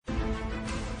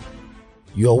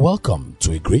You are welcome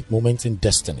to a great moment in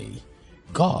destiny.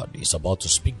 God is about to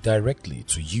speak directly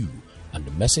to you, and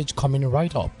the message coming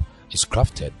right up is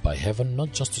crafted by heaven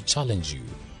not just to challenge you,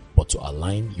 but to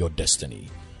align your destiny.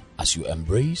 As you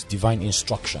embrace divine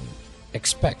instruction,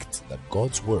 expect that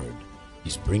God's word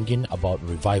is bringing about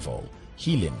revival,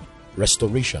 healing,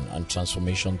 restoration, and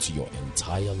transformation to your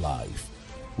entire life.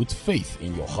 With faith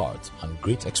in your heart and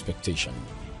great expectation,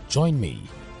 join me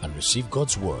and receive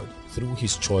God's word through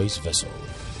his choice vessel.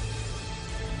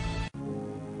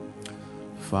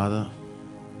 Father,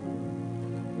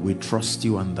 we trust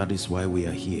you, and that is why we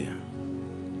are here.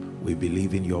 We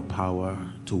believe in your power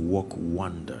to work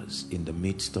wonders in the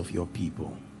midst of your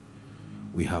people.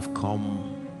 We have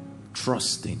come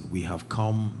trusting, we have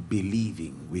come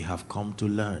believing, we have come to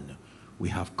learn, we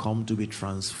have come to be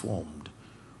transformed,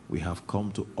 we have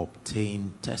come to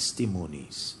obtain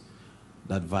testimonies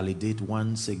that validate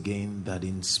once again that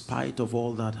in spite of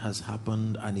all that has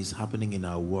happened and is happening in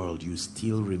our world, you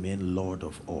still remain Lord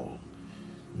of all.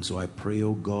 And so I pray,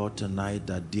 oh God, tonight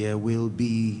that there will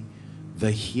be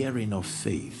the hearing of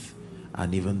faith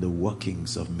and even the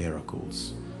workings of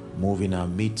miracles. Move in our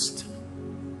midst.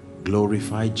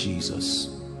 Glorify Jesus.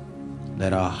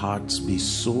 Let our hearts be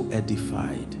so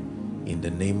edified in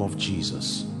the name of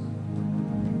Jesus.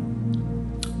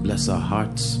 Bless our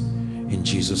hearts. In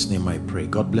Jesus' name I pray.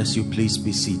 God bless you. Please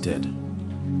be seated.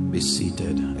 Be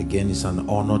seated. Again, it's an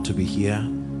honor to be here.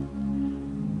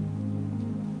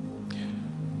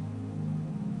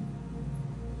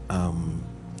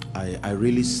 I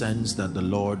really sense that the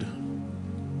Lord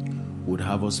would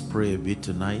have us pray a bit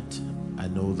tonight. I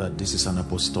know that this is an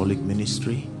apostolic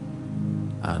ministry,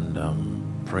 and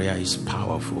prayer is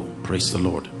powerful. Praise the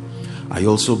Lord. I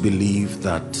also believe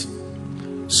that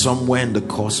somewhere in the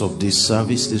course of this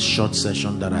service, this short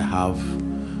session that I have,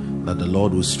 that the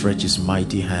Lord will stretch his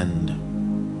mighty hand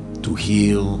to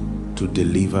heal, to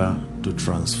deliver, to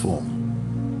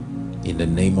transform. In the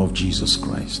name of Jesus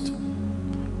Christ.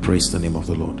 Praise the name of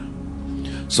the Lord.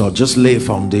 So I'll just lay a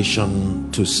foundation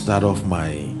to start off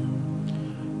my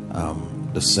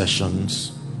the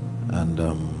sessions, and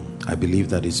I believe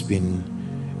that it's been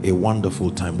a wonderful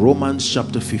time. Romans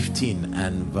chapter 15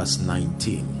 and verse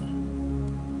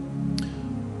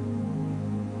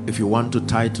 19. If you want to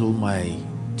title my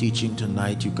teaching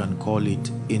tonight, you can call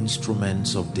it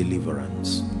Instruments of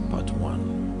Deliverance, part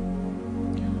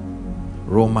 1.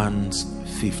 Romans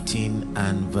 15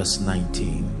 and verse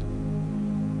 19.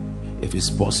 If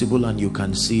it's possible and you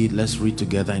can see it, let's read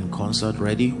together in concert.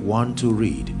 Ready? 1, 2,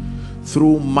 read.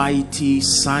 Through mighty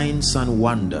signs and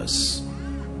wonders,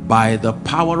 by the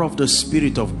power of the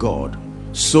Spirit of God,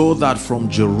 so that from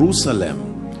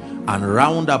Jerusalem and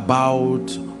round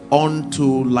about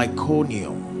unto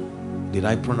Lycaonium. Did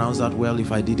I pronounce that well?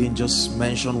 If I didn't, just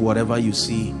mention whatever you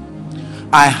see.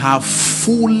 I have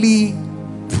fully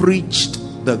preached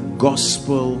the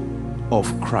gospel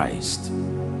of Christ.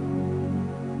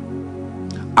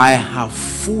 I have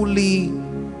fully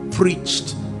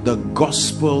preached the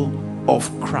gospel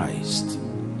of Christ.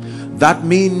 That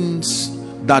means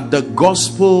that the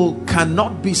gospel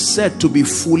cannot be said to be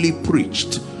fully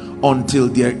preached until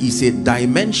there is a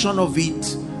dimension of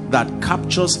it that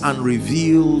captures and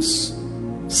reveals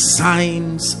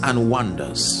signs and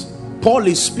wonders. Paul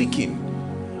is speaking,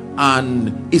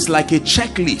 and it's like a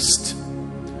checklist,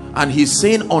 and he's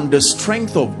saying, on the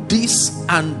strength of this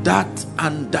and that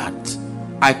and that,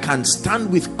 I can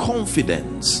stand with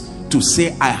confidence to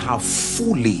say I have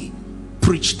fully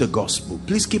preached the gospel.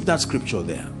 Please keep that scripture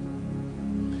there.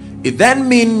 It then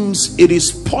means it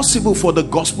is possible for the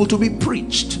gospel to be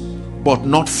preached, but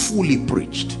not fully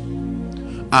preached.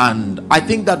 And I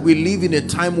think that we live in a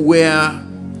time where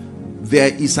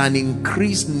there is an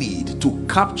increased need to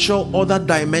capture other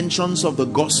dimensions of the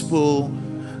gospel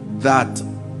that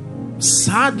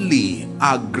sadly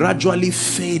are gradually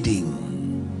fading.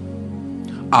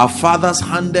 Our fathers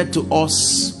handed to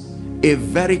us a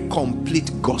very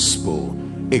complete gospel,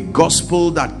 a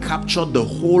gospel that captured the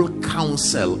whole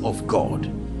counsel of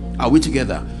God. Are we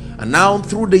together? And now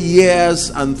through the years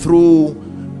and through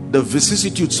the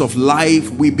vicissitudes of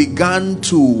life, we began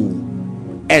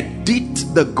to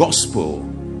edit the gospel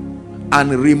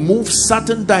and remove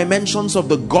certain dimensions of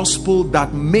the gospel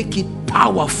that make it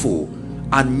powerful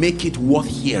and make it worth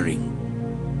hearing.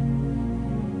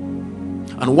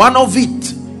 And one of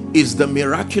it is the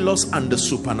miraculous and the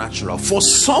supernatural. For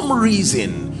some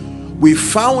reason, we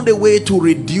found a way to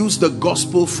reduce the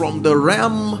gospel from the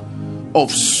realm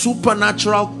of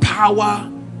supernatural power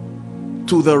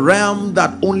to the realm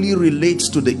that only relates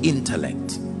to the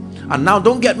intellect. And now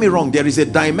don't get me wrong, there is a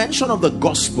dimension of the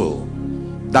gospel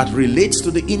that relates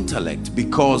to the intellect,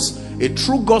 because a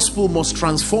true gospel must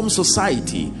transform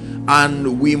society,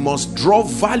 and we must draw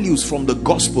values from the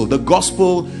gospel. The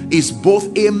gospel is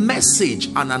both a message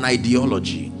and an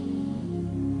ideology.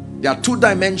 There are two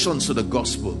dimensions to the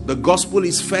gospel. The gospel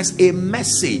is first a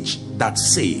message that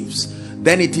saves,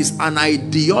 then it is an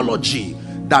ideology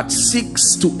that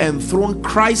seeks to enthrone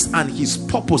Christ and his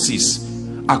purposes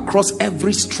across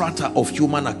every strata of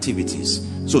human activities.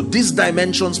 So these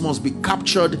dimensions must be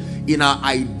captured in our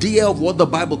idea of what the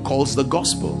Bible calls the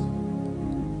gospel.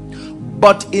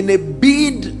 But in a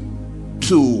bid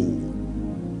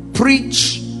to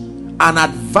preach and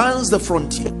advance the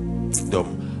frontier,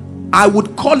 I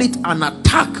would call it an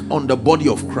attack on the body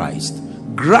of Christ.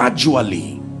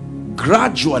 Gradually,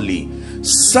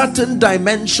 certain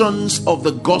dimensions of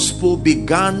the gospel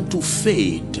began to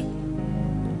fade.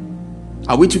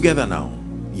 Are we together now?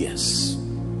 Yes.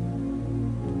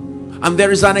 And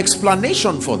there is an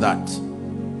explanation for that.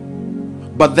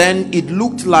 But then it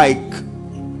looked like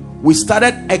we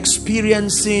started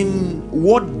experiencing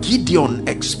what Gideon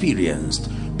experienced,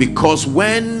 because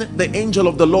when the angel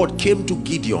of the Lord came to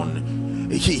Gideon,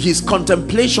 his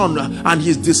contemplation and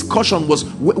his discussion was,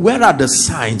 where are the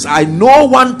signs? I know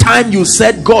one time you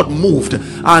said God moved,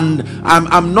 and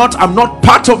I'm not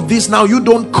part of this now. You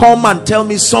don't come and tell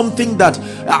me something that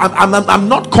I'm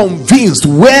not convinced.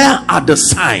 Where are the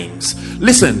signs?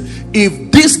 Listen,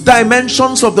 if these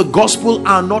dimensions of the gospel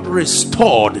are not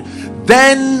restored,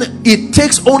 then it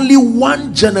takes only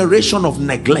one generation of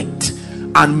neglect,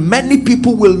 and many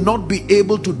people will not be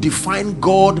able to define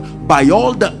God by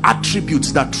all the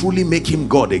attributes that truly make him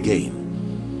God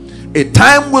again. A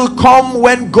time will come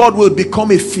when God will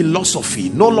become a philosophy,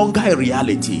 no longer a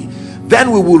reality. Then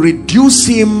we will reduce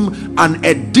him and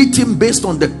edit him based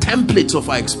on the templates of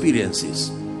our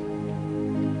experiences.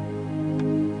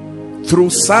 Through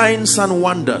signs and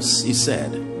wonders, he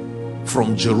said,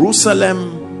 from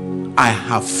Jerusalem I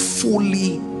have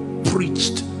fully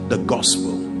preached the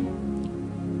gospel.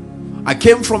 I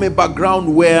came from a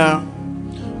background where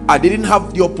I didn't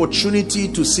have the opportunity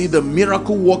to see the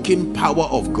miracle working power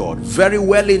of God. Very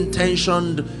well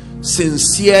intentioned,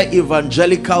 sincere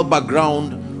evangelical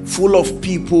background, full of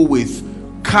people with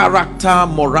character,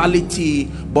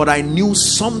 morality, but I knew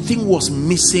something was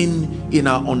missing in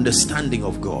our understanding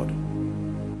of God.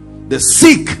 The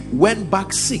sick went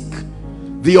back sick.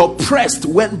 The oppressed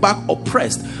went back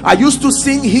oppressed. I used to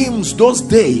sing hymns those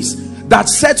days that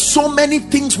said so many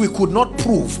things we could not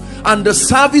prove, and the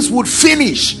service would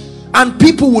finish and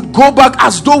people would go back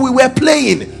as though we were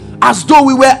playing, as though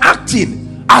we were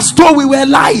acting, as though we were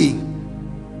lying.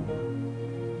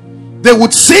 They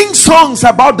would sing songs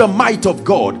about the might of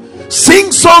God,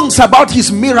 sing songs about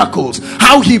his miracles,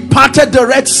 how he parted the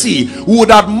Red Sea. We would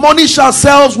admonish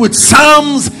ourselves with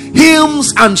psalms,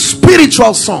 hymns and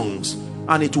spiritual songs,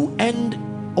 and it will end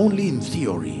only in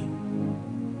theory.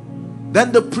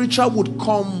 Then the preacher would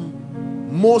come,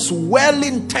 most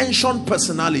well-intentioned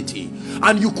personality,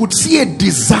 and you could see a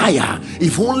desire,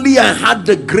 if only I had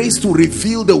the grace to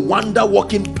reveal the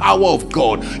wonder-working power of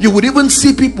God. You would even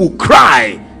see people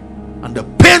cry. And the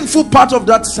painful part of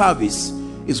that service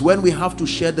is when we have to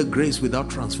share the grace without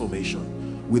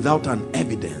transformation, without an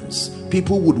evidence.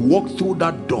 People would walk through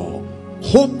that door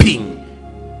hoping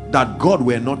that God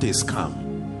were not a scam.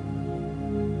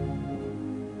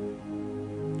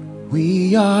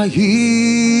 We are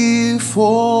here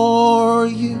for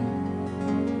you.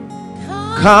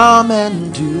 Come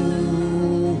and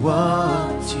do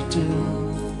what you do.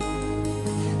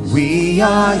 We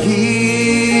are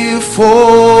here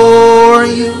for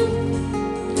you.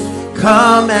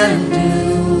 Come and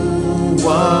do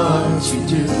what you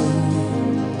do.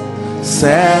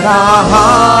 Set our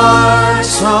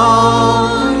hearts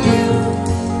on you,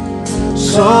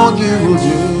 so you will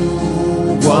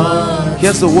do what.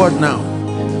 Here's the word now.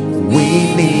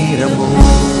 We need a move.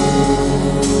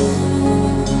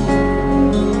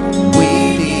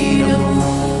 We need a move.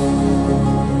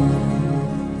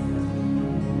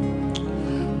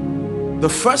 The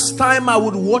first time I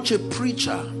would watch a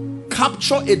preacher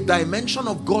capture a dimension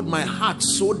of God my heart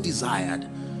so desired.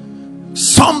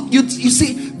 You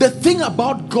see, the thing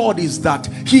about God is that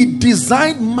he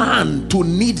designed man to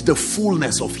need the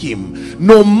fullness of him.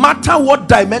 No matter what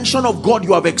dimension of God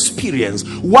you have experienced,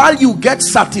 while you get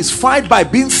satisfied by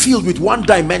being filled with one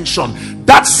dimension,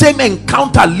 that same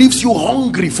encounter leaves you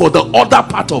hungry for the other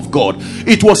part of God.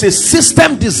 It was a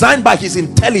system designed by his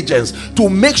intelligence to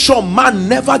make sure man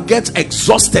never gets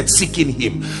exhausted seeking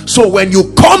him. So when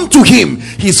you come to him,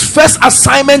 his first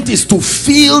assignment is to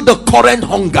feel the current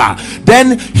hunger.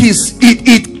 Then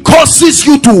it causes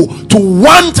you to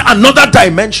want another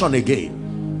dimension again.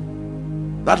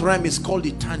 That realm is called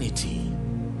eternity.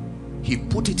 He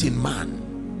put it in man.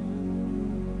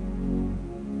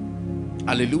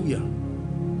 Hallelujah.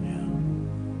 Yeah.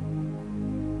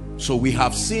 So we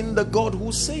have seen the God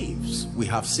who saves. We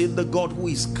have seen the God who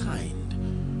is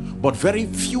kind. But very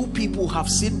few people have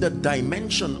seen the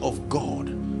dimension of God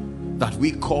that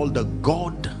we call the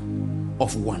God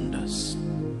of wonders.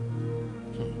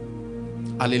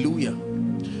 Hallelujah.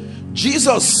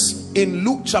 Jesus in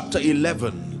Luke chapter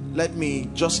 11, let me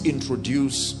just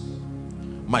introduce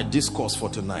my discourse for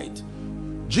tonight.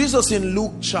 Jesus in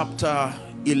Luke chapter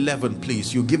 11,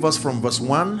 please, you give us from verse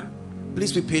 1.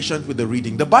 Please be patient with the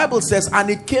reading. The Bible says, and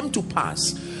it came to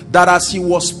pass that as he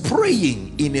was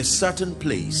praying in a certain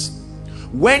place,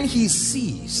 when he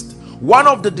ceased, one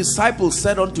of the disciples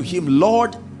said unto him,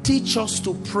 Lord, teach us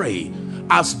to pray,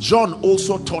 as John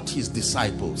also taught his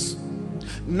disciples.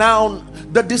 Now,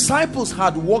 the disciples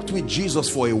had walked with Jesus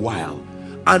for a while,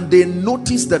 and they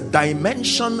noticed the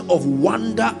dimension of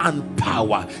wonder and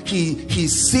power. He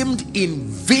seemed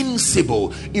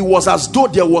invincible. It was as though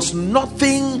there was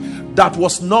nothing that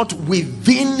was not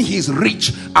within his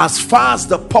reach as far as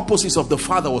the purposes of the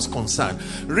Father was concerned.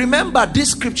 Remember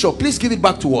this scripture, please give it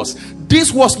back to us.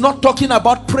 This was not talking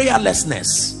about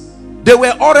prayerlessness. They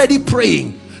were already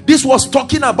praying. This was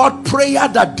talking about prayer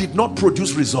that did not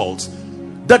produce results.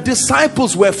 The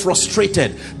disciples were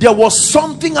frustrated. There was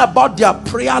something about their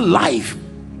prayer life.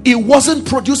 It wasn't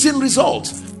producing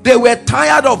results. They were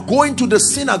tired of going to the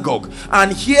synagogue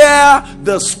and hear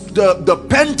the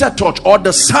Pentateuch or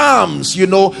the Psalms, you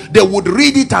know, they would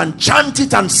read it and chant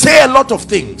it and say a lot of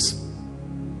things.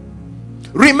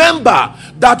 Remember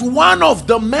that one of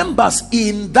the members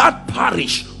in that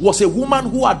parish was a woman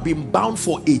who had been bound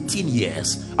for 18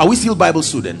 years. Are we still Bible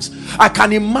students? I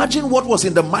can imagine what was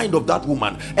in the mind of that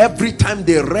woman. Every time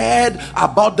they read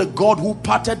about the God who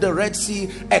parted the Red Sea,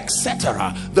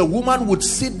 etc., the woman would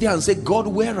sit there and say, God,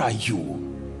 where are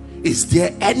you? Is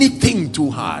there anything too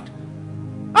hard?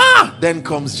 Then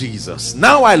comes Jesus.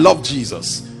 Now I love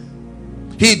Jesus.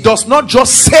 He does not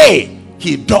just say,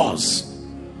 he does.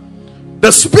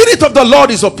 The Spirit of the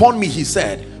Lord is upon me, he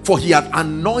said, for he hath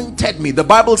anointed me. The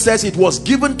Bible says it was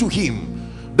given to him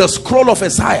the scroll of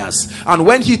Isaiah, and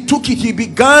when he took it, he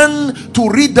began to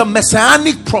read the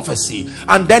messianic prophecy,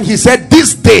 and then he said,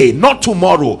 this day, not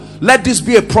tomorrow. Let this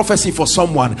be a prophecy for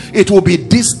someone. It will be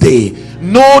this day,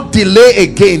 no delay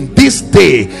again. This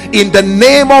day, in the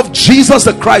name of Jesus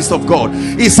the Christ of God.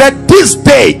 He said, this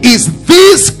day is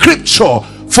this scripture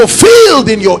fulfilled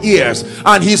in your ears.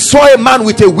 And he saw a man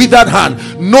with a withered hand.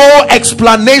 No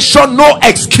explanation, no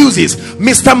excuses.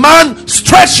 Mr. Man,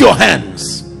 stretch your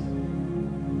hands.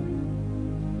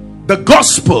 The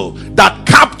gospel that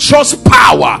captures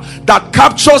power, that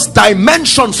captures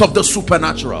dimensions of the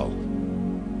supernatural.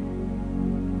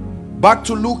 Back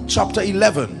to Luke chapter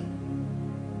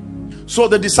 11. So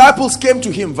the disciples came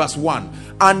to him, verse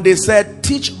 1, and they said,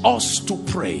 teach us to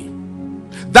pray.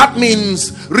 That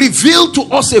means reveal to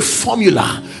us a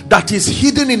formula that is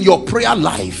hidden in your prayer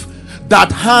life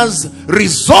that has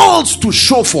results to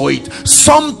show for it.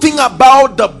 Something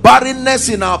about the barrenness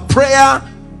in our prayer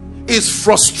is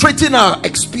frustrating our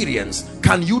experience.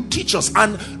 Can you teach us?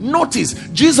 And notice,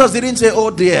 Jesus didn't say, oh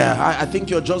dear, I think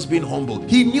you're just being humble.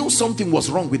 He knew something was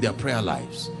wrong with their prayer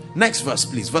lives. Next verse,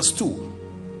 please. Verse 2.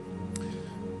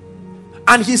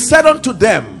 And he said unto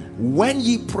them, when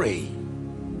ye pray,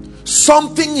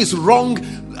 something is wrong.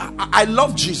 I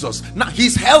love Jesus. Now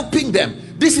he's helping them.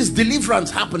 This is deliverance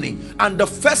happening, and the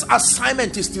first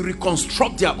assignment is to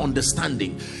reconstruct their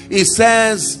understanding. It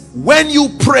says, when you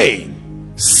pray,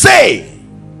 say,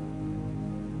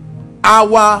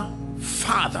 our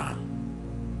Father.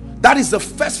 That is the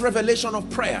first revelation of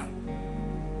prayer.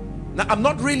 Now I'm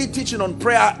not really teaching on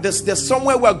prayer. There's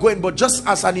somewhere we're going, but just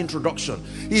as an introduction,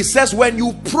 he says, when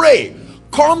you pray,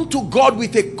 come to God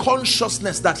with a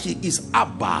consciousness that he is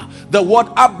Abba. The word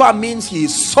Abba means he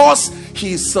is source,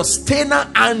 he is sustainer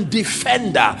and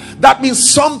defender. That means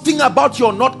something about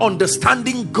your not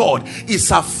understanding God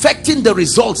is affecting the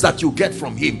results that you get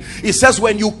from him. It says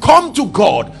when you come to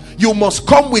God, you must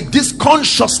come with this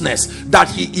consciousness that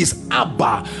he is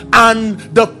Abba. And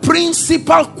the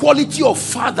principal quality of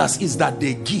fathers is that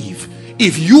they give.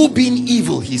 If you being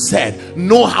evil, he said,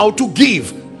 know how to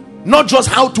give, not just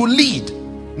how to lead,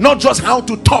 not just how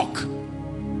to talk.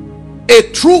 A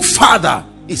true father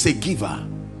is a giver.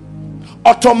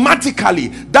 Automatically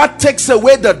that takes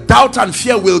away the doubt and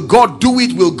fear. Will God do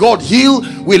it? Will God heal?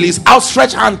 Will his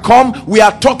outstretched hand come? We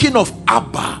are talking of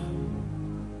Abba,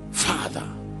 Father.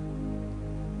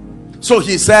 So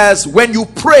he says, when you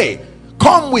pray,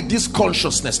 come with this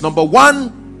consciousness. Number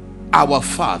one, our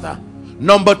Father.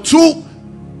 Number two,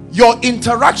 Your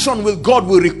interaction with God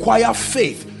will require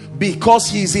faith, because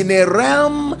he's in a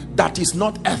realm that is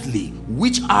not earthly,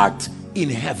 which art in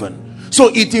heaven. So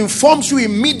it informs you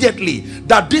immediately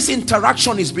that this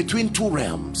interaction is between two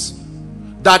realms.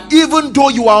 That even though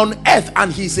you are on earth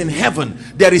and he's in heaven,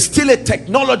 there is still a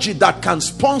technology that can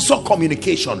sponsor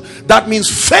communication. That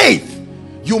means faith.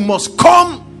 You must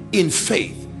come in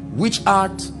faith, which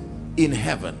art in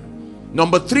heaven.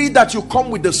 Number 3, that you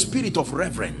come with the spirit of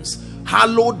reverence.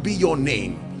 Hallowed be your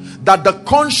name. That the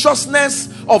consciousness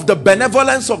of the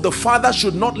benevolence of the Father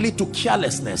should not lead to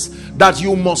carelessness. That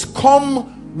you must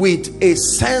come with a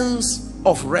sense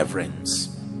of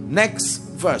reverence. Next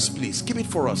verse, please. Keep it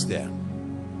for us there.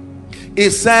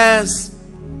 It says,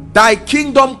 thy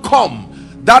kingdom come.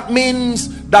 That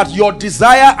means that your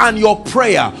desire and your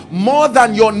prayer, more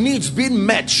than your needs being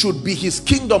met, should be his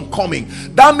kingdom coming.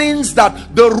 That means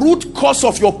that the root cause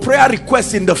of your prayer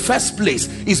request in the first place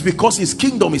is because his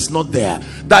kingdom is not there.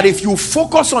 That if you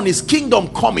focus on his kingdom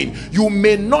coming, you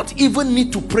may not even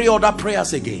need to pray other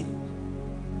prayers again.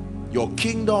 Your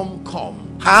kingdom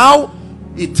come. How?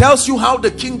 It tells you how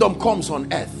the kingdom comes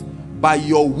on earth. By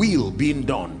your will being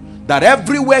done. That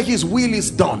everywhere his will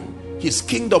is done, his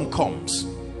kingdom comes.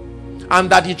 And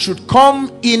that it should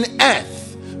come in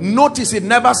earth. Notice it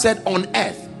never said on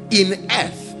earth. In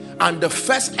earth. And the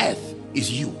first earth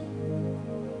is you.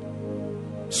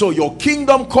 So your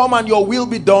kingdom come and your will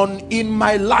be done in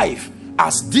my life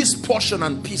as this portion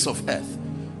and piece of earth.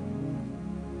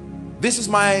 This is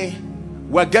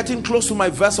we're getting close to my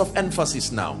verse of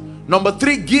emphasis now. Number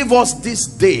 3, give us this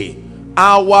day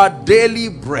our daily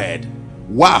bread.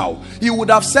 Wow. He would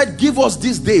have said, give us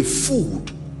this day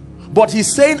food. But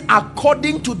he's saying,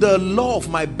 according to the law of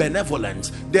my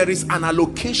benevolence, there is an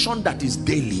allocation that is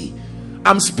daily.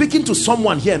 I'm speaking to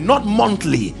someone here, not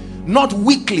monthly, not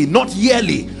weekly, not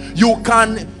yearly.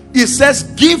 It says,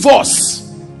 give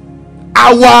us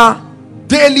our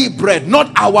daily bread,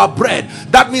 not our bread.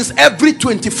 That means every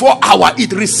 24 hours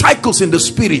it recycles in the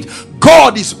spirit.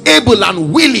 God is able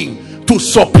and willing to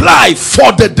supply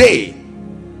for the day.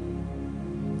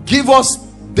 Give us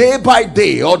day by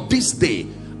day, or this day,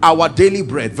 our daily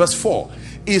bread. Verse 4,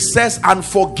 it says, and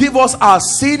forgive us our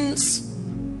sins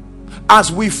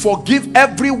as we forgive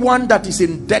everyone that is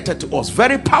indebted to us.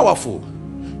 Very powerful.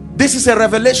 This is a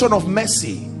revelation of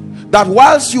mercy, that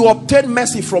whilst you obtain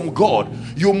mercy from God,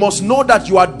 you must know that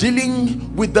you are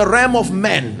dealing with the realm of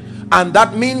men, and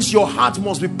that means your heart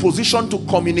must be positioned to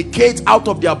communicate out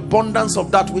of the abundance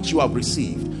of that which you have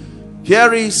received.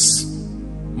 Here is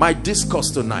my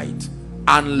discourse tonight.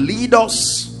 And lead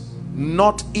us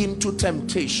not into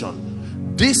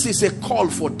temptation. This is a call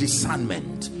for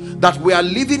discernment, that we are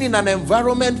living in an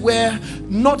environment where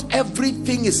not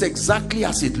everything is exactly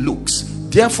as it looks.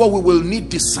 Therefore we will need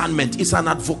discernment. It's an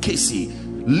advocacy.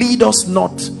 Lead us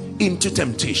not into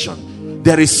temptation.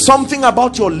 There is something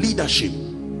about your leadership,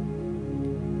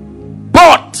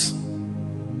 but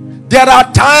there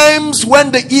are times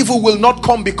when the evil will not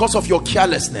come because of your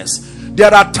carelessness.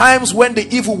 There are times when the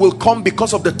evil will come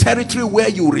because of the territory where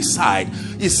you reside.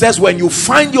 It says when you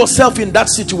find yourself in that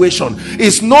situation,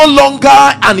 it's no longer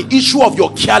an issue of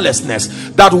your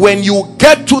carelessness. That when you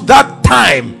get to that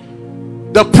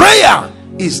time, the prayer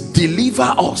is,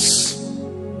 deliver us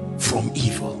from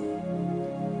evil.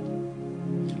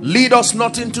 Lead us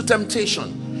not into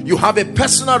temptation. You have a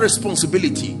personal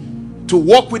responsibility to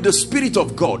walk with the Spirit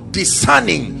of God,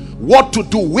 discerning what to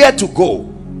do, where to go.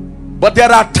 But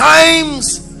there are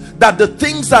times that the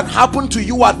things that happen to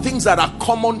you are things that are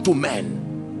common to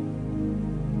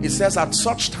men. It says at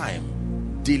such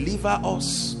time, deliver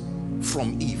us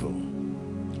from evil.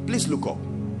 Please look up.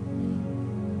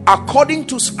 According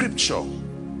to scripture,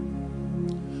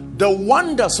 the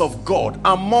wonders of God,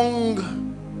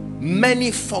 among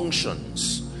many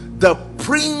functions, the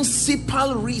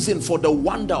principal reason for the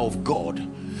wonder of God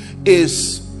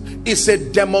is a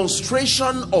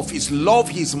demonstration of his love,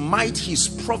 his might, his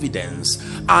providence,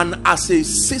 and as a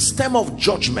system of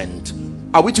judgment.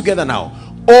 Are we together now?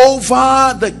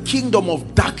 Over the kingdom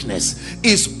of darkness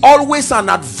is always an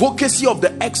advocacy of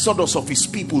the exodus of his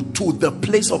people to the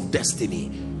place of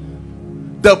destiny.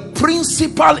 The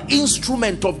principal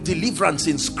instrument of deliverance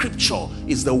in scripture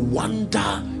is the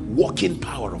wonder working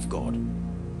power of God.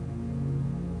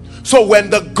 So when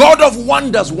the God of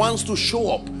wonders wants to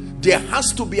show up, there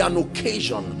has to be an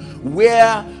occasion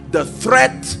where the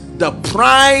threat, the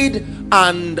pride,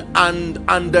 and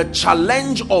the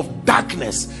challenge of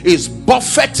darkness is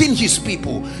buffeting his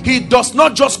people. He does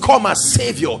not just come as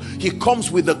savior, he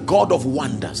comes with the God of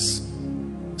wonders.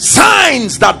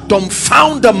 Signs that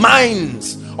dumbfound the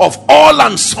minds of all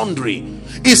and sundry.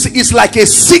 It's like a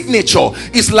signature.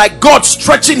 It's like God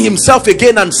stretching himself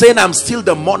again and saying, I'm still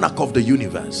the monarch of the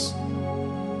universe.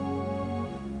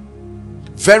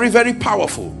 Very, very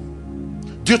powerful.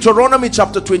 Deuteronomy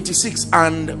chapter 26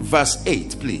 and verse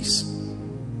 8, please.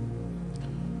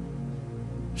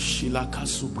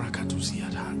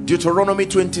 Deuteronomy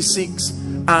 26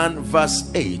 and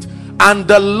verse 8. And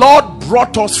the Lord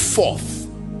brought us forth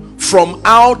from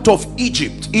out of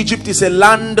Egypt. Egypt is a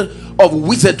land of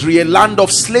wizardry, a land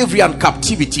of slavery and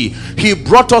captivity. He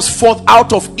brought us forth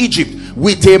out of Egypt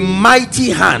with a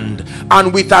mighty hand,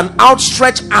 and with an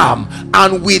outstretched arm,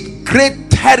 and with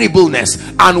great terribleness,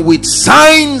 and with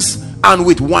signs, and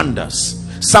with wonders.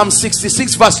 Psalm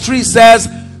 66 verse 3 says,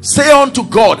 say unto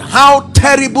God, how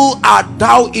terrible art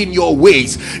thou in your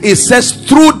ways. It says,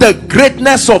 through the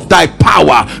greatness of thy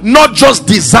power, not just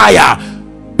desire.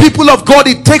 People of God,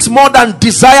 it takes more than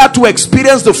desire to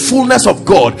experience the fullness of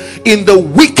God in the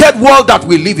wicked world that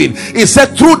we live in. It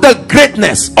said, through the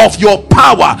greatness of your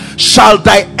power shall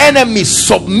thy enemies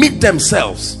submit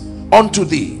themselves unto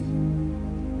thee.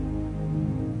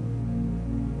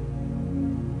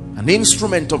 An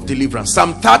instrument of deliverance.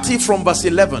 Psalm 30 from verse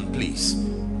 11, please.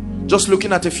 Just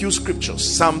looking at a few scriptures.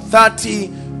 Psalm 30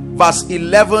 verse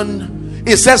 11.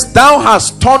 It says, thou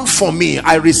hast turned for me,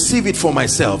 I receive it for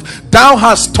myself. Thou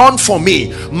hast turned for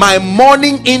me my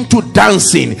mourning into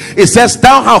dancing. It says,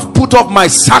 thou hast put off my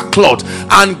sackcloth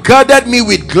and girded me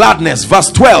with gladness.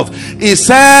 Verse 12, it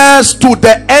says, to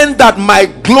the end that my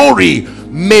glory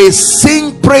may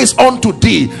sing praise unto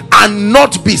thee and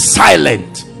not be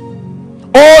silent.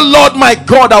 Oh Lord my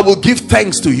God, I will give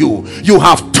thanks to you. You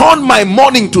have turned my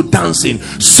mourning to dancing.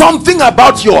 Something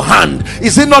about your hand.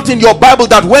 Is it not in your Bible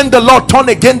that when the Lord turned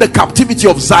again the captivity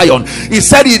of Zion, he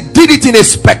said he did it in a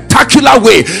spectacular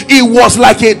way? It was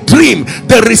like a dream.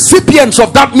 The recipients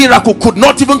of that miracle could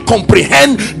not even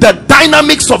comprehend the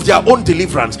dynamics of their own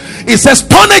deliverance. It says,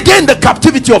 turn again the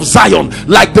captivity of Zion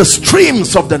like the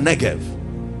streams of the Negev.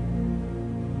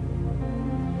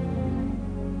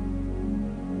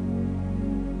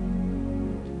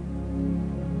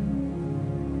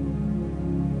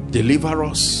 Deliver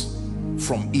us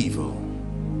from evil.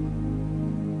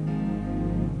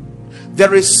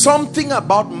 There is something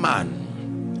about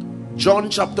man. John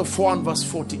chapter 4 and verse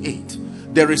 48.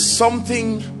 There is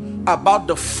something about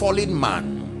the fallen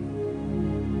man,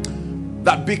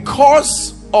 that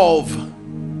because of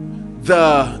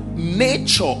the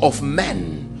nature of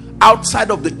men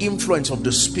outside of the influence of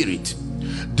the Spirit,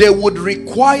 they would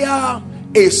require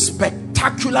a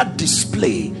spectacular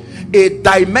display, a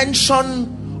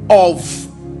dimension of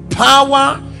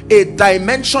power, a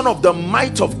dimension of the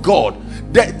might of God.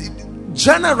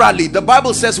 Generally, the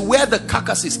Bible says, where the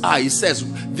carcasses are, it says,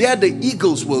 there the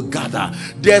eagles will gather.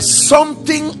 There's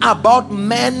something about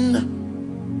men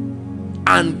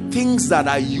and things that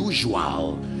are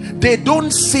usual. They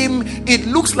don't seem, it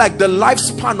looks like the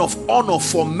lifespan of honor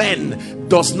for men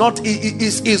does not,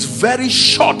 is very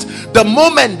short. The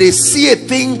moment they see a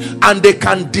thing and they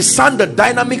can discern the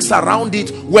dynamics around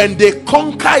it, when they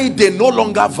conquer it, they no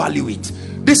longer value it.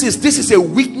 This is a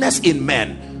weakness in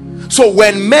men. So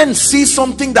when men see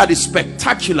something that is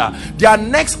spectacular, their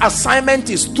next assignment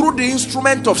is through the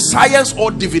instrument of science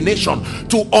or divination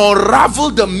to unravel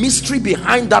the mystery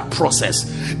behind that process.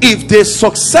 If they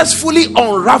successfully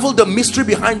unravel the mystery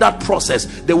behind that process,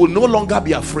 they will no longer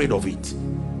be afraid of it.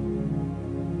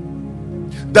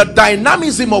 The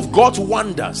dynamism of God's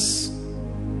wonders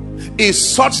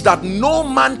is such that no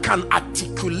man can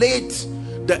articulate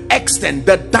the extent,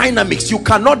 the dynamics. You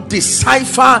cannot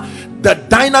decipher the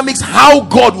dynamics, how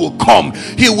God will come.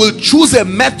 He will choose a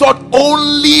method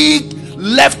only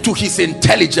left to his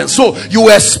intelligence. So you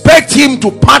expect him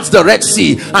to part the Red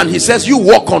Sea and he says, you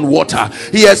walk on water.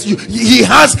 He has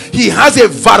a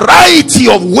variety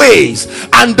of ways,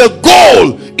 and the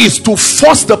goal is to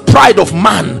force the pride of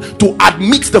man to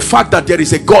admit the fact that there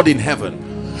is a God in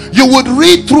heaven. You would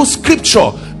read through scripture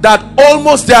that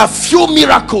almost there are few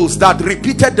miracles that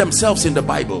repeated themselves in the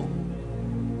Bible.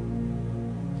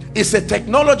 It's a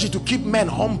technology to keep men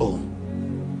humble,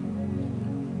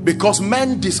 because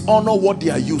men dishonor what they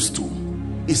are used to.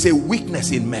 It's a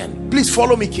weakness in men. Please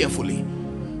follow me carefully.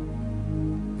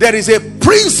 There is a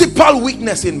principal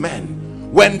weakness in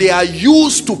men when they are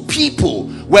used to people,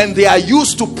 when they are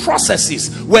used to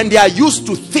processes, when they are used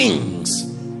to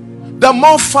things. The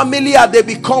more familiar they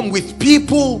become with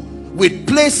people, with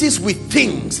places, with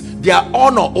things, their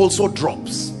honor also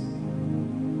drops.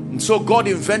 And so God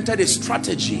invented a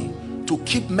strategy to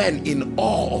keep men in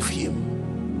awe of him.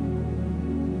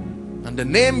 And the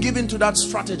name given to that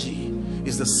strategy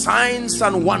is the signs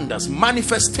and wonders,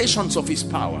 manifestations of his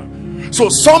power. So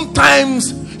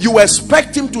sometimes you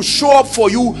expect him to show up for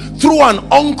you through an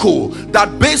uncle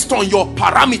that based on your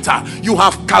parameter, you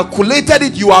have calculated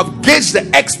it, you have gauged the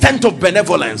extent of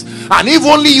benevolence, and if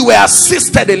only you were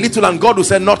assisted a little, and God will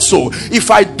say, not so.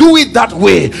 If I do it that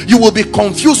way, you will be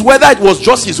confused whether it was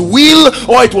just his will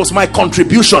or it was my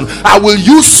contribution. I will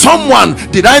use someone.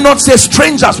 Did I not say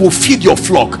strangers will feed your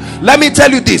flock? Let me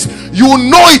tell you this, you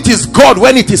know it is God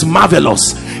when it is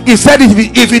marvelous. He said,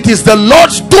 if it is the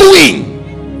Lord's doing.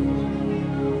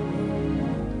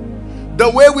 The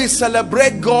way we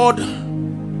celebrate God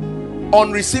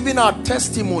on receiving our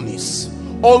testimonies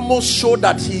almost show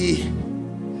that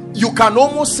you can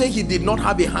almost say he did not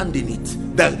have a hand in it.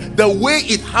 The way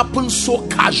it happens so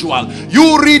casual.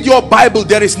 You read your Bible,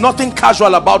 there is nothing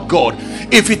casual about God.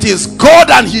 If it is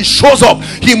God and he shows up,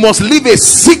 he must leave a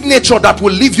signature that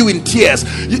will leave you in tears.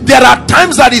 There are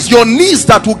times that it's your knees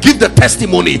that will give the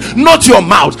testimony, not your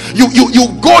mouth. You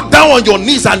go down on your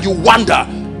knees and you wonder.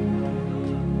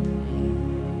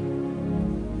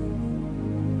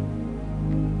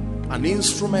 An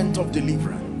instrument of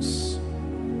deliverance.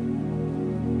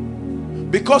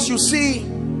 Because you see,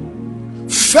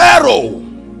 Pharaoh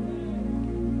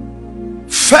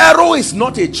is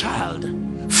not a child.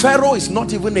 Pharaoh is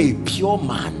not even a pure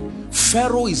man.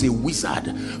 Pharaoh is a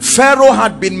wizard. Pharaoh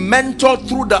had been mentored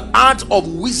through the art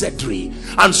of wizardry,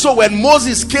 and so when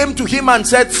Moses came to him and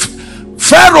said,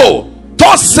 Pharaoh,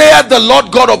 thus saith the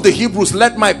Lord God of the Hebrews,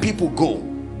 let my people go.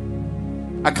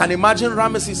 I can imagine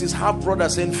Ramesses, his half brother,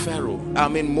 saying,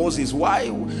 Moses,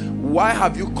 why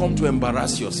have you come to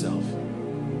embarrass yourself?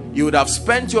 You would have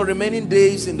spent your remaining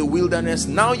days in the wilderness.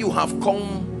 Now you have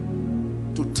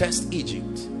come to test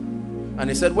Egypt. And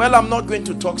he said, well, I'm not going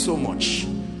to talk so much.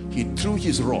 He threw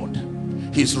his rod.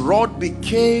 His rod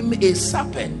became a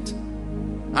serpent,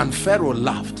 and Pharaoh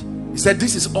laughed. He said,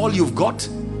 this is all you've got?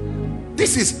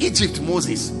 This is Egypt,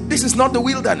 Moses. This is not the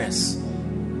wilderness.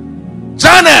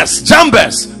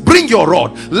 Jambres, bring your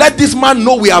rod. Let this man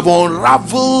know we have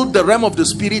unraveled the realm of the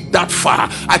spirit that far.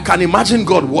 I can imagine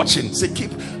God watching. Say,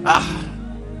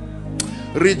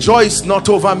 rejoice not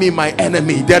over me, my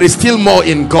enemy. There is still more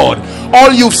in God.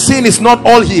 All you've seen is not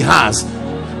all he has.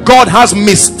 God has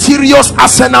mysterious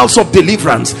arsenals of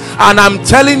deliverance, and I'm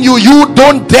telling you, you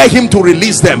don't dare him to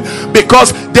release them,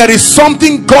 because there is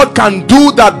something God can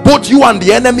do that both you and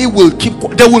the enemy will keep.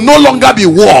 There will no longer be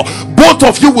war. Both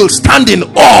of you will stand in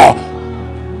awe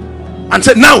and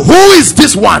say, now who is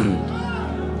this one?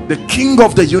 The King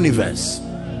of the universe.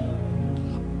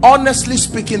 Honestly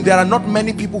speaking, there are not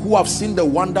many people who have seen the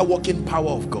wonder-working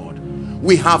power of God.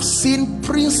 We have seen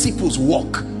principles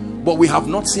work, but we have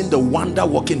not seen the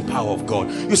wonder-working power of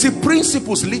God. You see,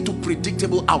 principles lead to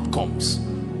predictable outcomes.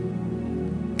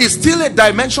 It's still a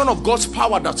dimension of God's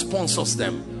power that sponsors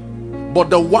them, but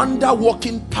the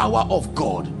wonder-working power of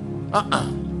God,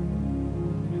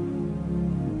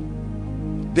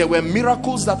 There were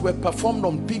miracles that were performed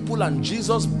on people, and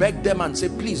Jesus begged them and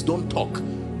said, please don't talk.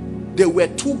 They were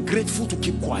too grateful to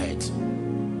keep quiet.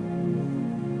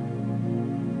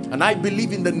 And I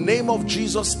believe in the name of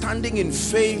Jesus, standing in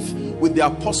faith with the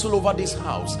apostle over this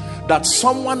house, that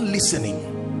someone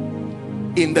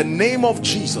listening, in the name of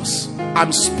Jesus,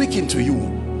 I'm speaking to you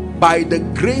by the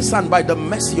grace and by the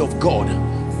mercy of God,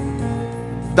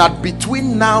 that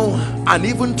between now and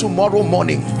even tomorrow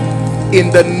morning, in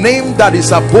the name that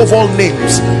is above all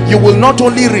names, you will not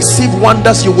only receive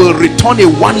wonders, you will return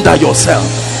a wonder yourself.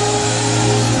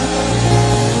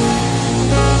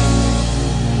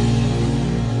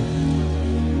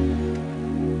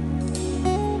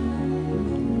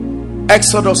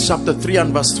 Exodus chapter 3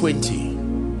 and verse 20.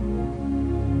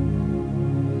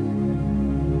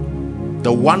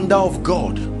 The wonder of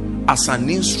God as an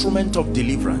instrument of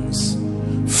deliverance.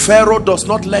 Pharaoh does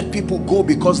not let people go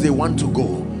because they want to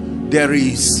go. There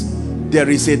is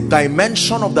a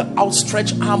dimension of the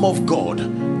outstretched arm of God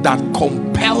that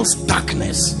compels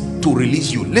darkness to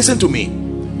release you. Listen to me.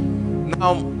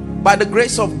 Now, by the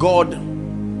grace of God,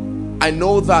 I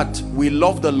know that we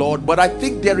love the Lord, but I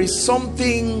think there is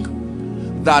something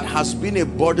that has been a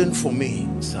burden for me,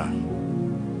 sir.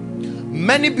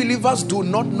 Many believers do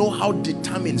not know how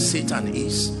determined Satan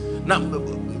is. Now,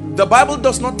 the Bible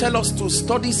does not tell us to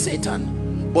study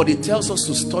Satan, but it tells us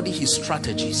to study his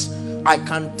strategies. I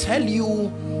can tell you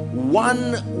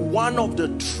one of the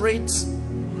traits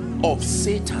of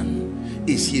Satan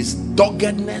is his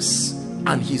doggedness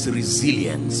and his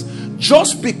resilience.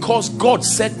 Just because God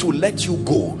said to let you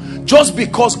go, just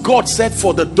because God said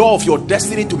for the door of your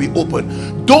destiny to be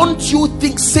open, don't you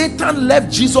think Satan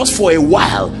left Jesus for a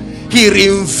while? He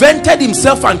reinvented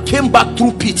himself and came back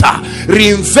through Peter,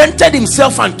 reinvented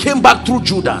himself and came back through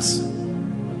Judas.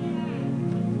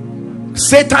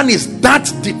 Satan is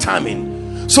that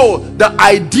determined. So the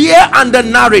idea and the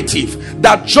narrative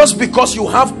that just because you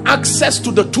have access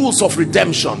to the tools of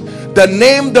redemption, the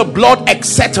name, the blood,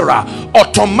 etc.,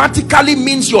 automatically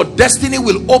means your destiny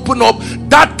will open up,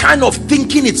 that kind of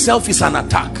thinking itself is an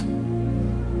attack.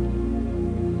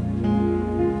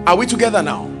 Are we together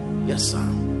now? Yes, sir.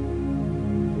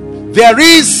 There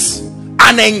is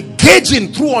an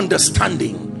engaging through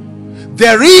understanding.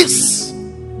 There is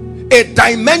a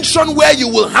dimension where you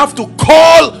will have to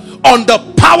call on the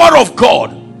power of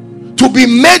God to be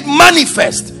made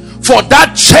manifest for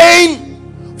that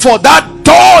chain, for that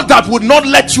door that would not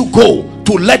let you go,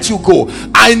 to let you go.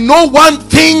 I know one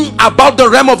thing about the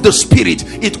realm of the spirit: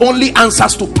 it only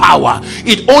answers to power.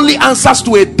 It only answers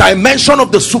to a dimension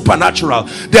of the supernatural.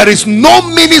 There is no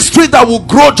ministry that will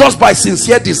grow just by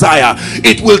sincere desire.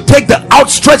 It will take the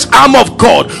outstretched arm of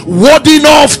God warding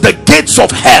off the gates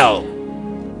of hell.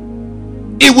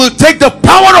 It will take the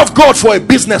power of God for a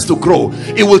business to grow.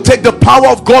 It will take the power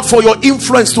of God for your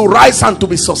influence to rise and to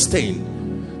be sustained.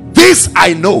 This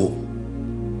I know.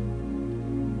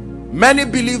 Many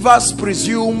believers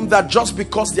presume that just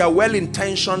because they are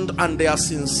well-intentioned and they are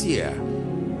sincere,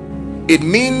 it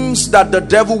means that the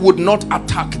devil would not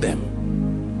attack them.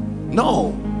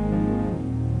 No.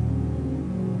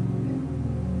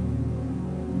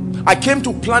 I came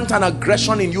to plant an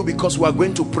aggression in you because we are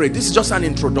going to pray. This is just an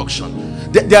introduction.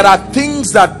 There are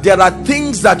things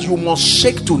that you must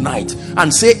shake tonight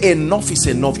and say enough is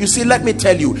enough. You see, let me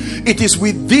tell you, it is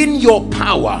within your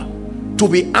power to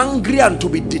be angry and to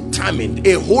be determined,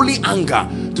 a holy anger,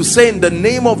 to say, in the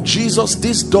name of Jesus,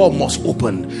 this door must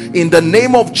open. In the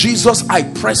name of Jesus, I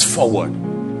press forward.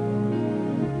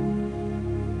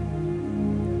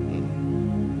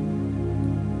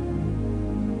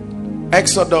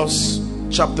 Exodus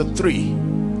chapter 3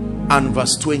 and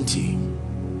verse 20.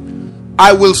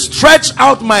 I will stretch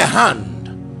out my hand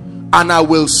and I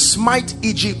will smite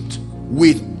Egypt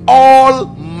with all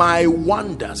my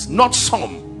wonders, not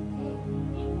some.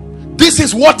 This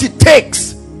is what it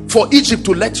takes for Egypt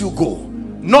to let you go,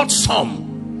 not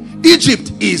some.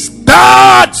 Egypt is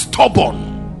that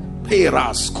stubborn. Please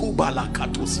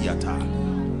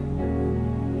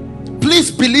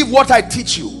believe what I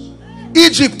teach you.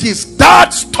 Egypt is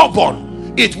that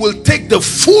stubborn. It will take the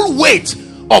full weight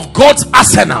of God's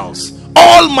arsenals,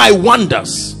 all my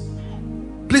wonders.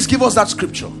 Please give us that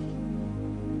scripture.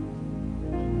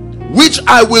 Which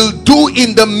I will do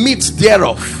in the midst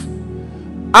thereof.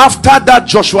 After that,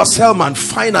 Joshua Selman,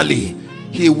 finally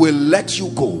he will let you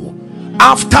go.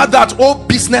 After that, oh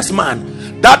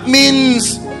businessman, that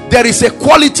means there is a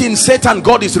quality in Satan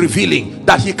God is revealing,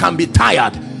 that he can be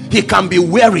tired, he can be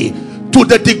weary. To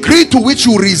the degree to which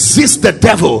you resist the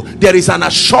devil, there is an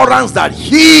assurance that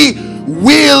he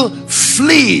will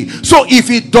flee. So if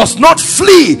he does not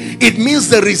flee, it means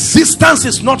the resistance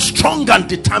is not strong and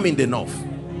determined enough.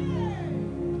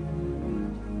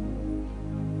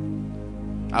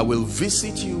 I will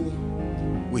visit you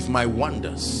with my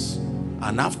wonders,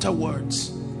 and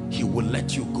afterwards he will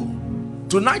let you go.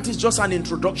 Tonight is just an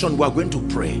introduction. We are going to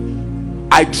pray.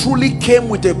 I truly came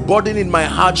with a burden in my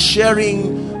heart,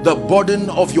 sharing the burden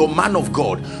of your man of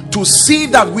God, to see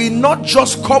that we not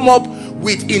just come up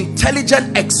with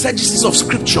intelligent exegesis of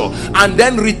scripture and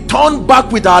then return back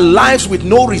with our lives with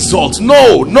no results.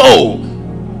 No, no.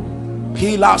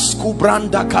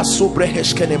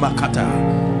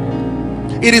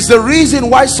 It is the reason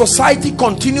why society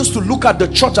continues to look at the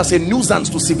church as a nuisance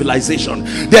to civilization.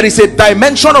 There is a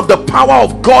dimension of the power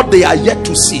of God they are yet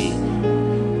to see,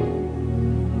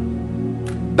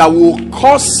 that will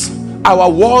cause our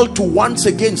world to once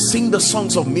again sing the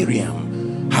songs of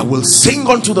Miriam. I will sing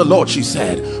unto the Lord, she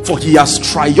said, for he has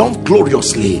triumphed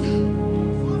gloriously.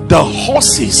 The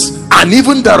horses and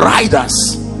even the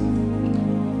riders.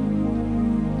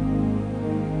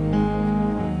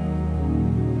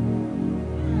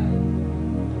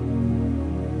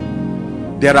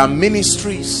 There are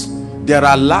ministries, there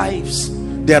are lives,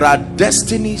 there are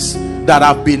destinies that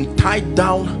have been tied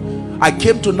down. I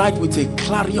came tonight with a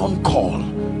clarion call.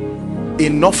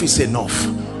 Enough is enough.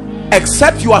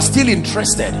 Except you are still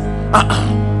interested.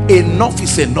 Enough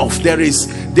is enough. There is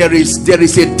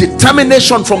a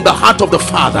determination from the heart of the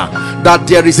Father that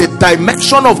there is a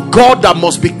dimension of God that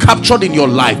must be captured in your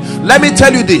life. Let me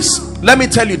tell you this. Let me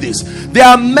tell you this. There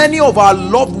are many of our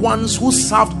loved ones who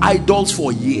served idols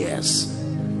for years.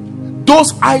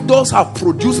 Those idols have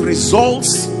produced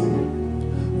results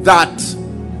that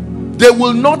they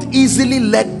will not easily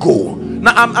let go.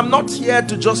 Now, I'm not here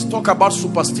to just talk about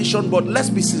superstition, but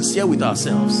let's be sincere with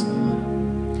ourselves.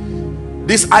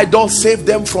 This idol saved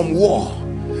them from war.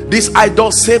 This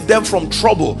idol saved them from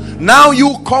trouble. Now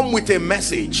you come with a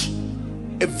message,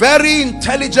 a very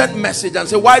intelligent message, and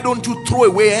say, why don't you throw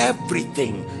away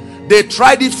everything? They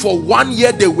tried it for 1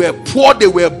 year. They were poor, they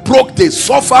were broke, they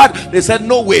suffered. They said,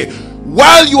 no way.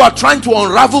 While you are trying to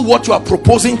unravel what you are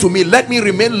proposing to me, let me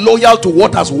remain loyal to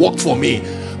what has worked for me.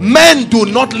 Men do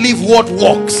not live what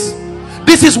works.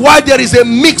 This is why there is a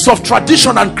mix of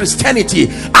tradition and Christianity,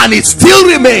 and it still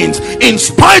remains in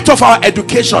spite of our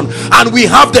education. And we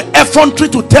have the effrontery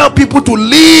to tell people to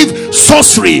leave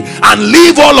sorcery and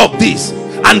leave all of this,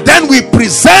 and then we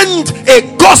present a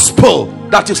gospel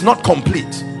that is not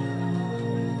complete.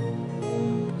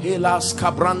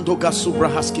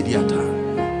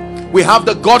 We have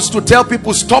the guts to tell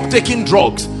people stop taking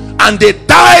drugs, and they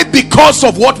die because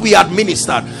of what we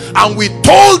administered, and we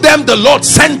told them the Lord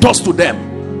sent us to them.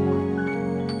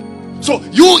 So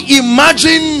you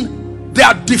imagine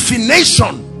their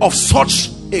definition of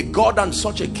such a God and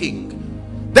such a king.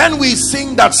 Then we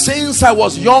sing that since I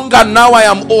was young and now I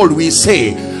am old, we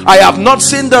say, I have not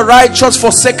seen the righteous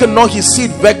forsaken, nor his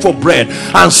seed beg for bread.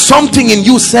 And something in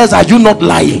you says, are you not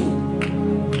lying?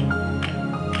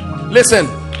 Listen,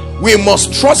 we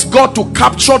must trust God to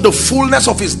capture the fullness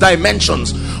of his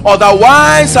dimensions.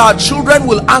 Otherwise, our children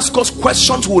will ask us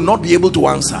questions we will not be able to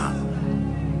answer.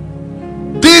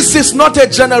 This is not a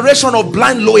generation of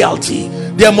blind loyalty.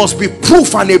 There must be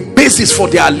proof and a basis for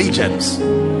their allegiance.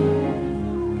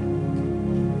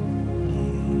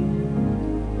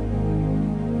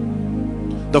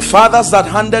 The fathers that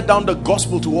handed down the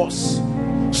gospel to us,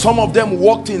 some of them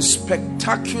walked in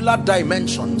spectacular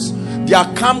dimensions. Their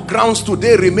campgrounds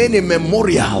today remain a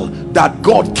memorial that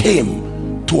God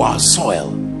came to our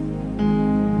soil.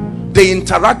 They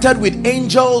interacted with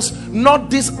angels, not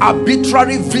these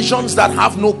arbitrary visions that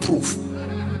have no proof.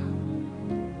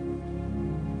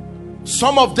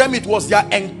 Some of them, it was their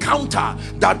encounter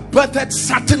that birthed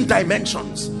certain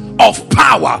dimensions of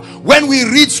power. When we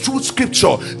read through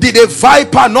scripture, did a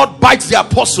viper not bite the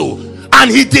apostle?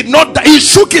 And he did not die, he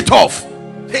shook it off.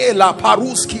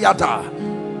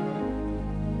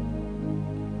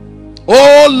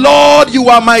 Oh Lord, you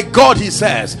are my God, he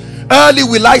says. Early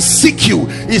will I seek you.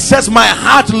 He says, my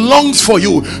heart longs for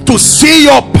you, to see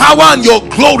your power and your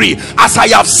glory as I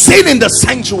have seen in the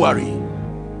sanctuary.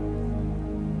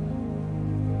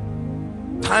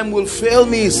 Time will fail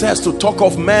me, he says, to talk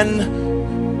of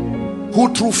men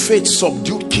who through faith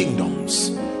subdued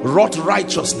kingdoms, wrought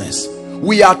righteousness.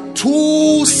 We are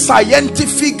too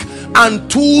scientific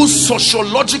and too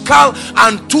sociological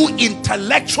and too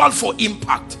intellectual for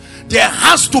impact. There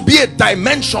has to be a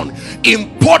dimension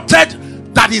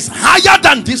imported that is higher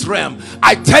than this realm.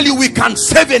 I tell you, we can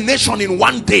save a nation in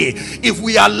one day if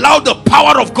we allow the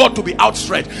power of God to be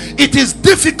outstretched. It is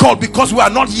difficult because we are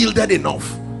not yielded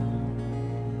enough.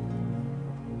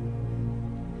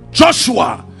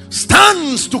 Joshua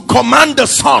stands to command the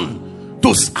sun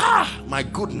to, my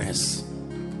goodness.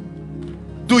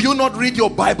 Do you not read your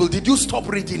Bible? Did you stop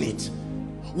reading it?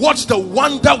 Watch the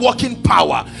wonder working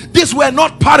power. These were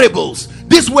not parables.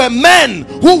 These were men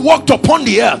who walked upon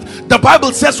the earth. The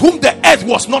Bible says, whom the earth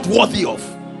was not worthy of.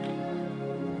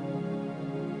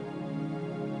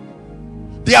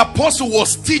 The apostle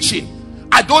was teaching.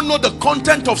 I don't know the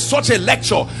content of such a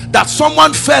lecture that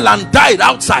someone fell and died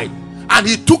outside, and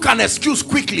he took an excuse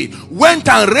quickly, went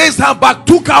and raised her back,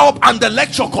 took her up, and the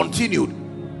lecture continued.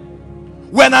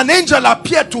 When an angel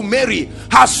appeared to Mary,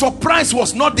 her surprise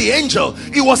was not the angel.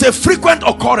 It was a frequent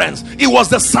occurrence. It was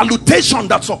the salutation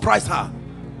that surprised her.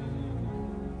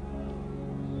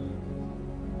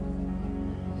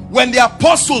 When the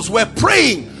apostles were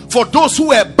praying for those who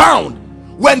were bound,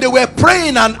 when they were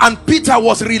praying and Peter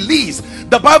was released,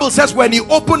 the Bible says when he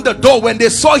opened the door, when they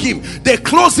saw him, they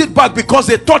closed it back because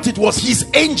they thought it was his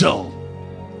angel.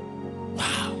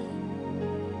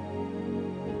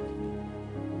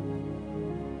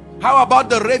 How about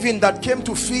the raven that came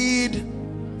to feed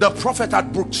the prophet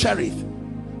at Brook Cherith?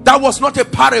 That was not a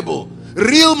parable.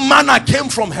 Real manna came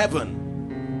from heaven.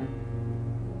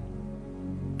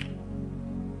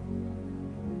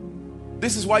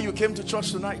 This is why you came to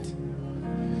church tonight.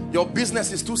 Your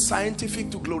business is too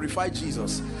scientific to glorify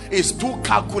Jesus. It's too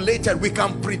calculated. We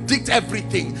can predict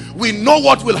everything. We know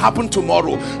what will happen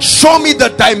tomorrow. Show me the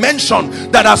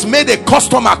dimension that has made a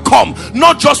customer come,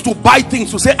 not just to buy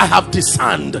things, to say, I have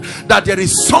discerned that there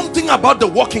is something about the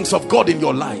workings of God in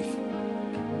your life.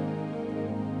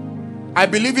 I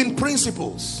believe in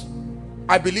principles.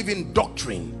 I believe in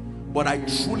doctrine. But I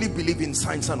truly believe in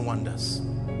signs and wonders.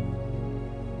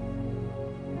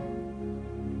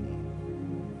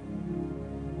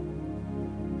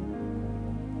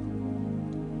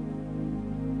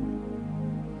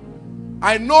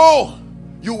 I know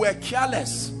you were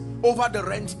careless over the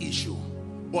rent issue,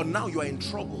 but now you are in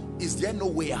trouble. Is there no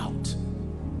way out?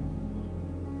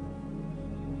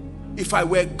 If I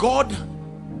were God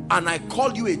and I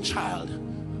called you a child,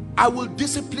 I will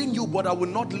discipline you, but I will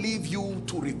not leave you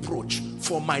to reproach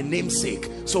for my name's sake.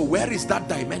 So where is that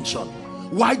dimension?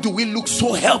 Why do we look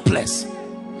so helpless?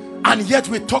 And yet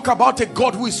we talk about a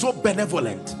God who is so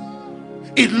benevolent.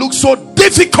 It looks so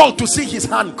difficult to see his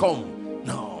hand come.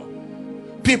 No.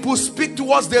 People speak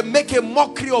to us, they make a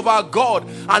mockery of our God,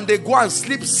 and they go and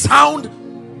sleep sound,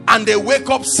 and they wake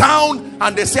up sound,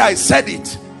 and they say, I said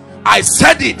it. I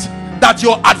said it. That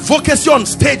your advocacy on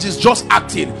stage is just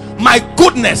acting. My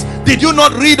goodness, did you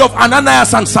not read of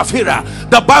Ananias and Sapphira?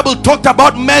 The Bible talked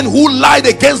about men who lied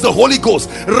against the Holy Ghost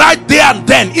right there and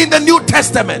then in the New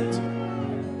Testament.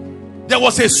 There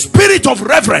was a spirit of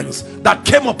reverence that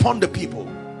came upon the people.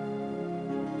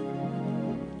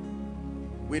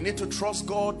 We need to trust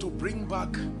God to bring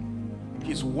back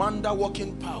his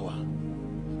wonder-working power,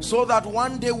 so that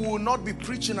one day we will not be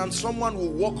preaching and someone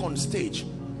will walk on stage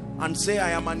and say,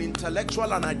 I am an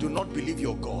intellectual and I do not believe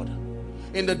your God.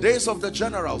 In the days of the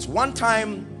generals, one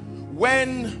time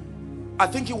when I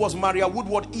think it was Maria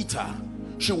Woodward Eater,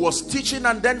 she was teaching,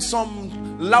 and then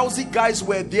some lousy guys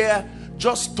were there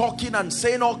just talking and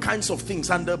saying all kinds of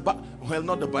things, and well,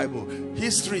 not the Bible,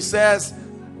 history says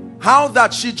how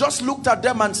that she just looked at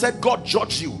them and said, God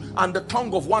judge you, and the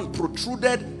tongue of one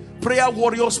protruded. Prayer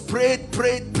warriors prayed,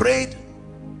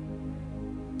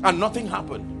 and nothing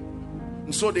happened.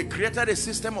 And so they created a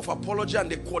system of apology, and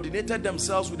they coordinated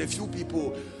themselves with a few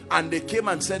people, and they came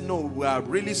and said, no, we are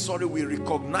really sorry, we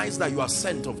recognize that you are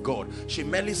sent of God. She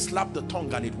merely slapped the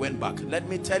tongue and it went back. Let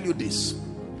me tell you this.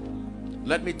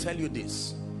 Let me tell you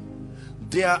this.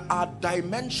 There are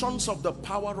dimensions of the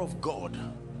power of God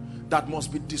that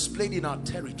must be displayed in our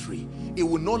territory. It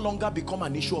will no longer become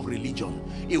an issue of religion.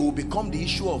 It will become the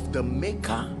issue of the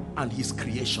Maker and his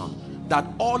creation. That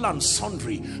all and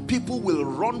sundry people will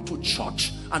run to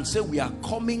church and say, we are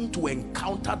coming to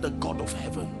encounter the God of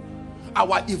heaven.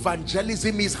 Our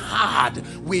evangelism is hard.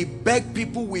 We beg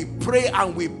people, we pray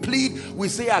and we plead. We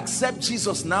say, accept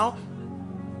Jesus now.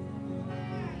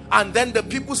 And then the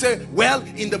people say, well,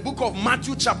 in the book of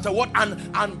Matthew chapter what,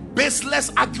 and baseless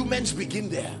arguments begin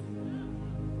there.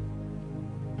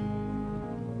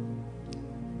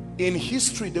 In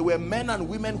history, there were men and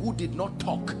women who did not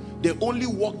talk. They only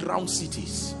walked around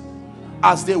cities.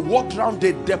 As they walked around,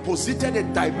 they deposited a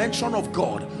dimension of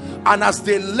God. And as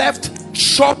they left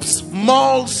shops,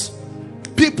 malls,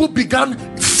 people began,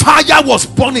 fire was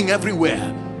burning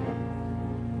everywhere.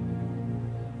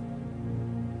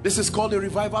 This is called the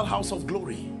Revival House of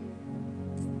Glory.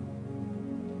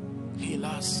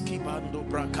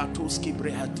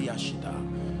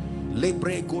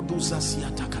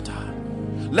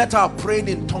 Let our praying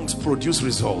in tongues produce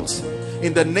results.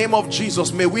 In the name of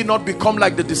Jesus, may we not become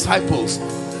like the disciples.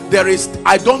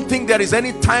 I don't think there is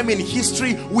any time in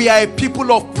history we are a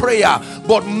people of prayer,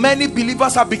 but many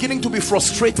believers are beginning to be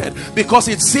frustrated because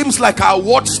it seems like our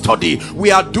word study,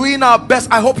 we are doing our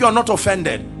best. I hope you are not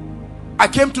offended. I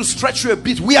came to stretch you a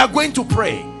bit. We are going to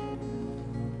pray.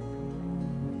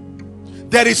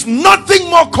 There is nothing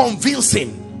more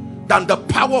convincing than the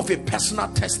power of a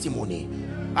personal testimony.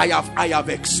 I have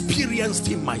experienced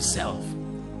him myself.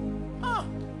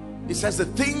 It says the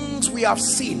things we have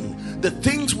seen, the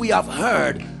things we have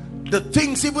heard, the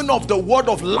things even of the word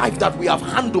of life that we have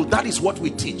handled, that is what we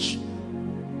teach.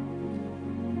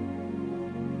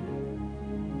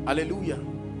 Hallelujah.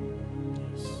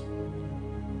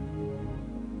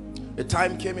 A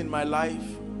time came in my life,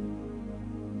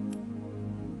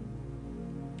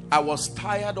 I was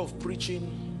tired of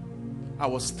preaching. I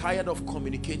was tired of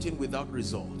communicating without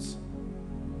results.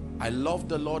 I love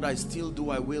the Lord, I still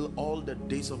do, I will, all the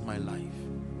days of my life.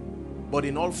 But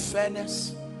in all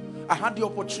fairness, I had the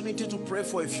opportunity to pray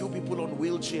for a few people on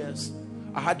wheelchairs.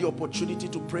 I had the opportunity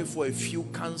to pray for a few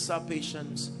cancer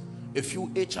patients, a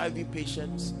few HIV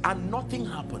patients, and nothing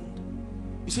happened.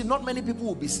 You see, not many people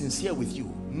will be sincere with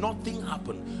you. Nothing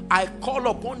happened. I call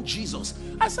upon Jesus.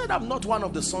 I said, I'm not one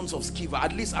of the sons of Sceva.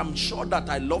 At least I'm sure that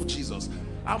I love Jesus.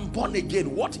 I'm born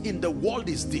again. What in the world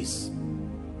is this?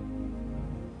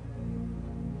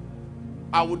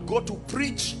 I would go to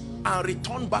preach and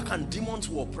return back and demons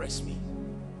will oppress me.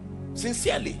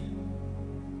 Sincerely,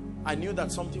 I knew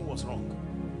that something was wrong.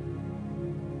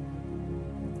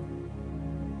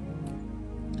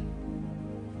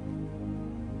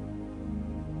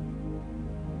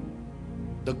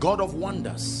 The God of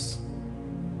wonders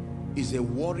is a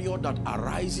warrior that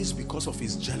arises because of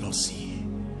his jealousy.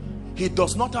 He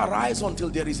does not arise until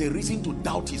there is a reason to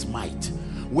doubt his might.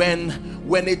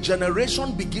 When a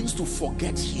generation begins to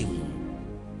forget him,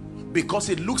 because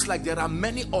it looks like there are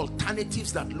many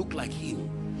alternatives that look like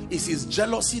him, it's his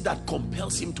jealousy that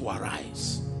compels him to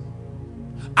arise.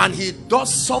 And he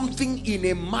does something in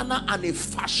a manner and a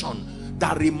fashion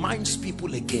that reminds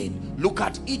people again. Look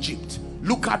at Egypt.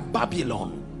 Look at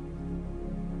Babylon.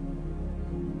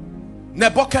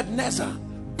 Nebuchadnezzar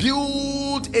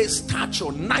built a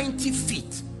statue 90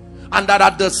 feet, and that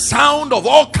at the sound of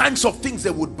all kinds of things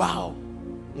they would bow.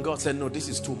 And God said, no, this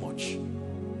is too much.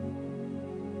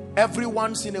 Every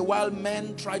once in a while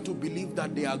men try to believe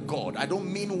that they are God. I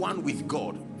don't mean one with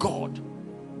God, God.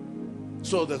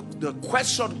 So the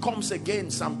question comes again,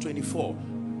 Psalm 24.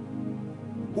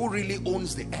 Who really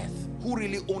owns the earth? Who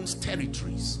really owns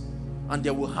territories? And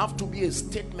there will have to be a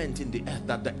statement in the earth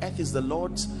that the earth is the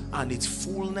Lord's and its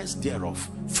fullness thereof.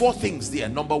 4 things there.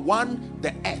 Number 1,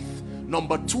 the earth.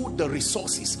 Number 2, the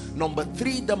resources. Number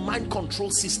 3, the mind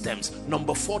control systems.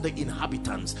 Number 4, the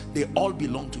inhabitants. They all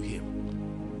belong to him.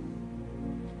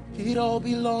 It all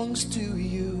belongs to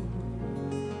you.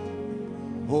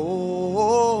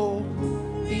 Oh,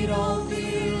 it all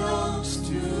belongs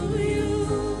to you.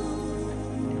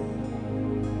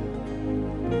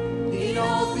 It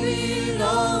all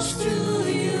belongs to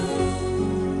you.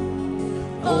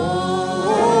 Oh,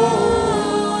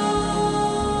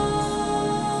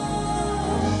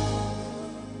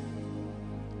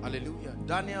 hallelujah.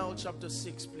 Daniel chapter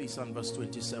 6, please, and verse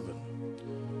 27.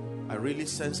 I really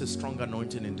sense a strong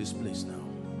anointing in this place now.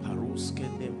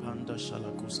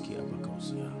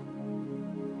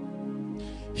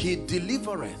 He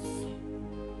delivereth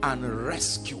and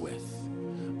rescueth,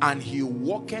 and he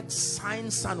worketh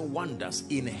signs and wonders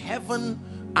in heaven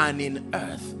and in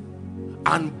earth.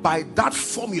 And by that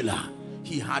formula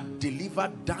he had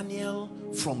delivered Daniel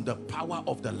from the power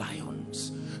of the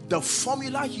lions. The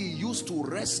formula he used to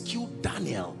rescue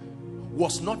Daniel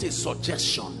was not a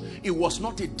suggestion, it was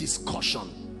not a discussion.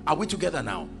 Are we together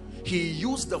now? He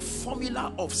used the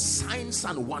formula of signs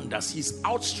and wonders, his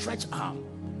outstretched arm.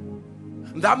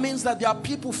 That means that there are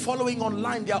people following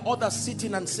online, there are others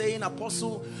sitting and saying,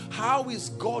 Apostle, how is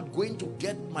God going to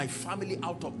get my family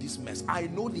out of this mess? I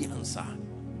know the answer.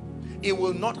 It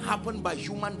will not happen by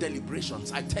human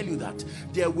deliberations. I tell you that.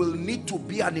 There will need to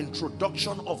be an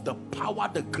introduction of the power,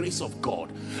 the grace of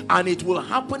God. And it will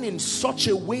happen in such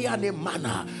a way and a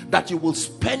manner that you will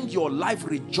spend your life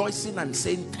rejoicing and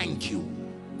saying, thank you.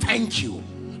 Thank you.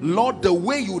 Lord, the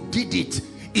way you did it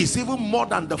is even more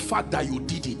than the fact that you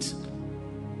did it.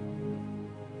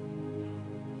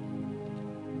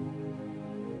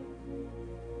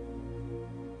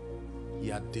 He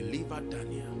had delivered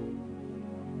Daniel.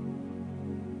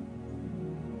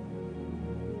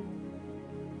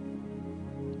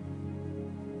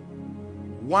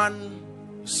 One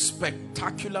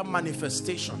spectacular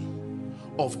manifestation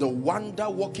of the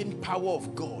wonder-working power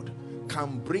of God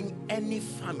can bring any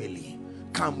family,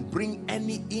 can bring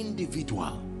any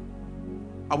individual.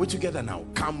 Are we together now?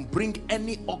 Can bring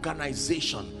any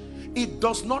organization. It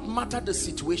does not matter the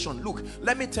situation. Look,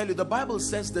 let me tell you, the Bible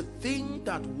says the thing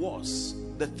that was,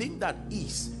 the thing that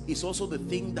is also the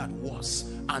thing that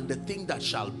was, and the thing that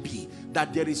shall be.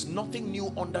 That there is nothing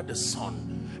new under the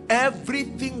sun.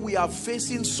 Everything we are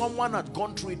facing, someone had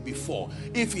gone through it before.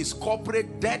 If it's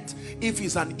corporate debt, if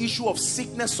it's an issue of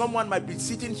sickness, someone might be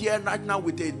sitting here right now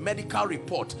with a medical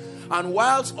report. And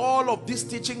whilst all of these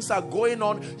teachings are going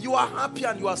on, you are happy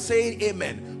and you are saying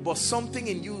amen. But something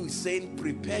in you is saying,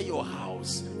 prepare your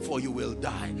house, for you will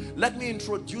die. Let me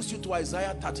introduce you to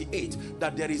Isaiah 38,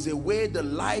 that there is a way the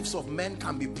lives of men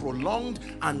can be prolonged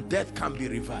and death can be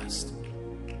reversed.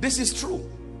 This is true.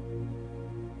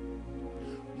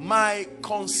 My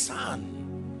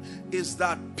concern is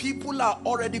that people are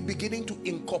already beginning to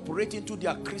incorporate into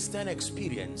their Christian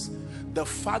experience the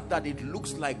fact that it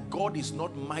looks like God is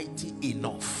not mighty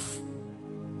enough.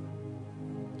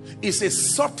 It's a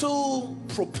subtle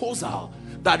proposal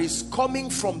that is coming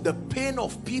from the pain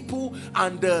of people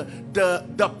and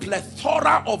the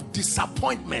plethora of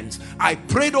disappointments. I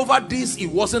prayed over this, it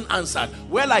wasn't answered.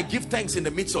 Well, I give thanks in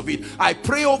the midst of it. I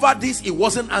pray over this, it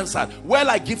wasn't answered. Well,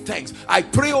 I give thanks. I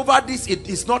pray over this, it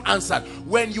is not answered.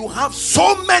 When you have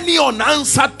so many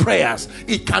unanswered prayers,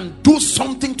 it can do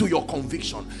something to your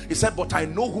conviction. He said, but I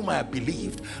know whom I have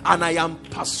believed, and I am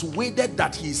persuaded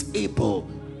that he is able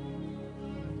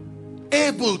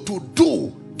to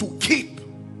do, to keep.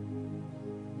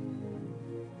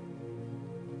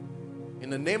 In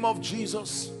the name of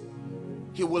Jesus,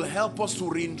 he will help us to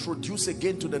reintroduce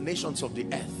again to the nations of the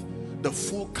earth the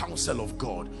full counsel of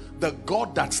God, the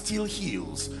God that still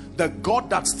heals, the God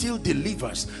that still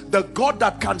delivers, the God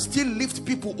that can still lift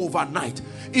people overnight.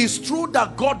 It's true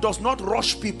that God does not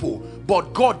rush people,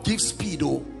 but God gives speed.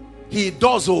 Oh, he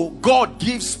does. Oh, God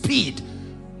gives speed,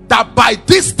 that by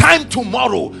this time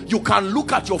tomorrow you can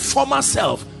look at your former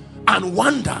self and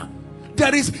wonder.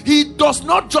 He does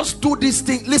not just do these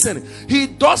things. Listen, he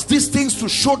does these things to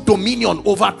show dominion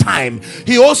over time.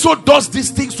 He also does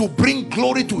these things to bring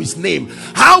glory to his name.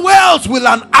 How else will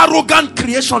an arrogant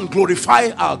creation glorify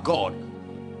our God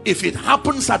if it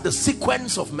happens at the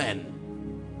sequence of men?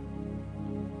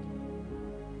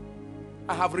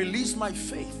 I have released my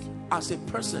faith as a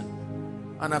person,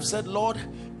 and I've said, Lord,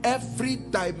 every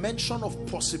dimension of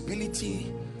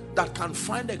possibility that can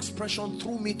find expression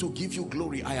through me to give you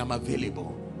glory, I am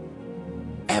available.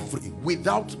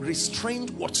 Without restraint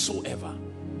whatsoever.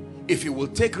 If you will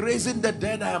take raising the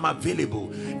dead, I am available.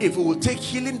 If you will take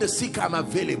healing the sick, I'm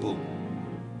available.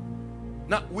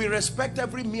 Now, we respect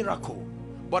every miracle,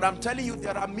 but I'm telling you,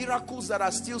 there are miracles that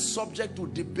are still subject to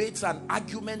debates and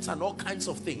arguments and all kinds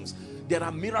of things. There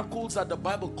are miracles that the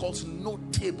Bible calls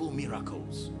notable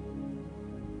miracles.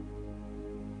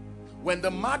 When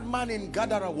the madman in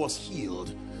Gadara was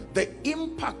healed, the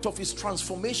impact of his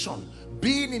transformation,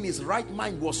 being in his right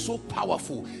mind, was so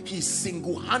powerful. He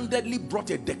single-handedly brought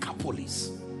a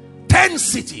Decapolis, 10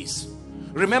 cities.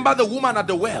 Remember the woman at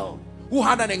the well who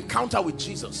had an encounter with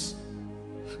Jesus?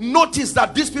 Notice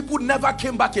that these people never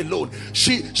came back alone.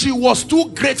 She was too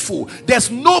grateful.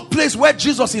 There's no place where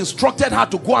Jesus instructed her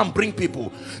to go and bring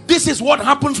people. This is what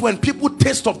happens when people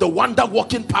taste of the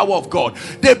wonder-working power of God.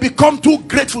 They become too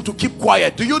grateful to keep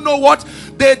quiet. Do you know what?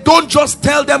 They don't just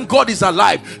tell them God is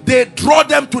alive. They draw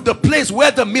them to the place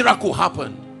where the miracle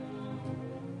happened.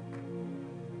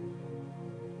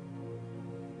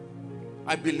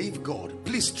 I believe God.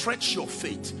 Please stretch your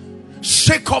faith.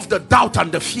 Shake off the doubt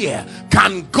and the fear.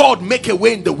 Can God make a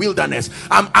way in the wilderness?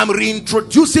 I'm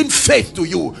reintroducing faith to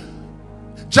you.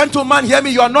 Gentlemen, hear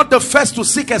me. You are not the first to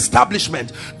seek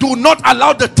establishment. Do not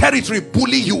allow the territory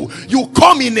bully you. You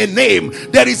come in a name.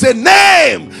 There is a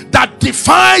name that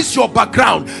defies your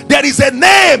background. There is a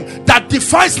name that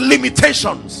defies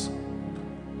limitations.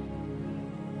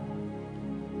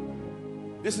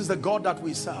 This is the God that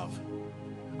we serve.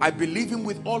 I believe him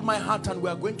with all my heart, and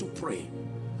we are going to pray.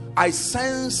 I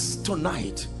sense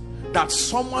tonight that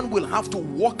someone will have to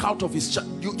walk out of his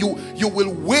you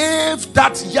will wave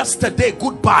that yesterday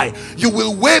goodbye. You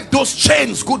will wave those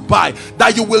chains goodbye,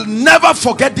 that you will never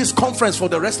forget this conference for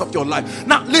the rest of your life.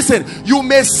 Now listen, you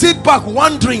may sit back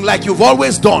wondering like you've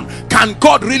always done, can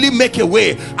God really make a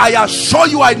way? I assure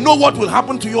you, I know what will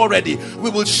happen to you already. We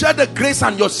will share the grace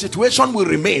and your situation will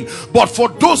remain. But for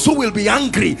those who will be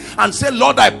angry and say,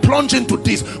 Lord, I plunge into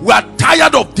this, we are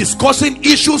tired of discussing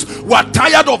issues, we are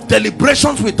tired of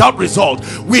deliberations without result,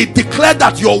 we declare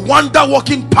that your wonder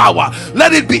working power,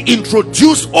 let it be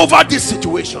introduced over this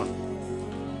situation.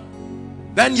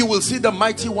 Then you will see the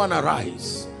mighty one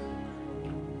arise.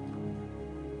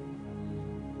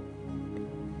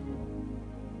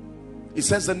 It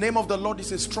says the name of the Lord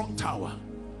is a strong tower.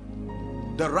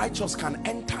 The righteous can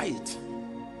enter it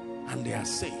and they are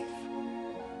safe.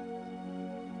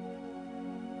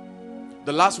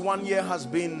 The last 1 year has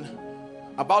been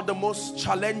about the most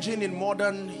challenging in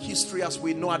modern history, as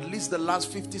we know, at least the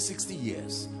last 50-60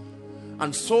 years.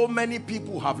 And so many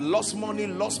people have lost money,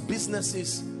 lost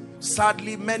businesses.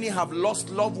 Sadly, many have lost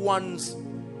loved ones.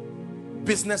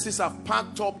 Businesses have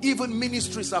packed up, even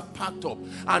ministries have packed up,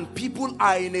 and people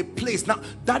are in a place now.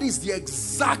 That is the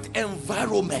exact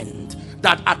environment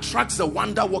that attracts the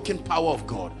wonder-working power of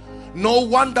God. No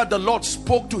wonder the Lord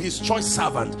spoke to his choice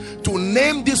servant to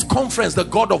name this conference the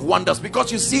God of Wonders,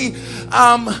 because you see,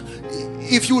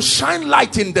 if you shine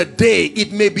light in the day,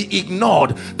 it may be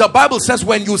ignored. The Bible says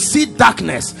when you see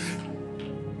darkness,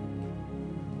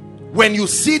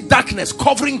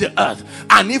 covering the earth,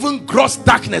 and even gross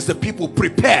darkness, the people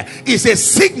prepare, is a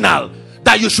signal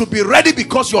that you should be ready,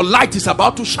 because your light is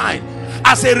about to shine.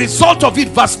 As a result of it,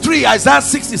 verse 3, Isaiah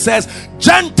 60 says,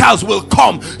 Gentiles will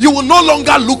come. You will no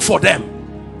longer look for them.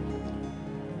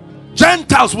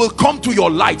 Gentiles will come to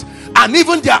your light, and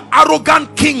even their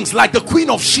arrogant kings like the Queen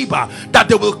of Sheba, that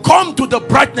they will come to the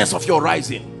brightness of your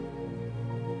rising.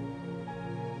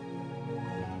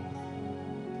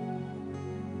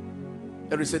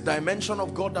 There is a dimension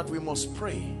of God that we must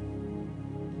pray,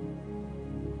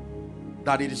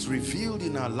 that it is revealed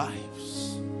in our lives.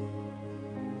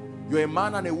 You're a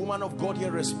man and a woman of God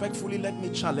here. Respectfully, let me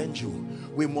challenge you.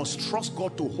 We must trust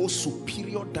God to hold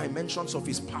superior dimensions of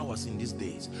his powers in these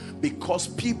days,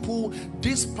 because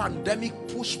this pandemic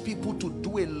pushed people to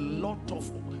do a lot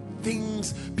of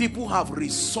things people have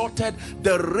resorted,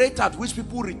 the rate at which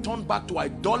people return back to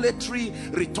idolatry,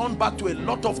 return back to a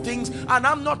lot of things. And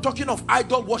I'm not talking of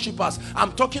idol worshippers,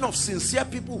 I'm talking of sincere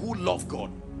people who love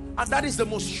God. And that is the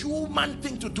most human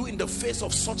thing to do in the face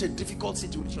of such a difficult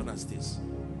situation as this.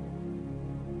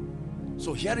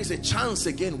 So here is a chance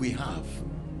again we have.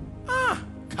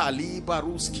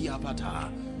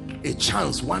 A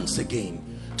chance once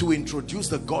again to introduce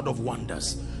the God of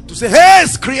wonders, to say, hey,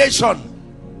 creation,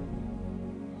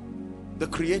 the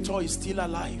Creator is still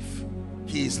alive.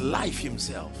 He is life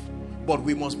himself, but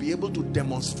we must be able to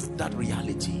demonstrate that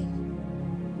reality.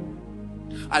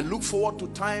 I look forward to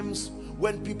times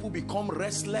when people become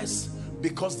restless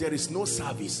because there is no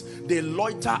service. They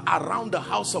loiter around the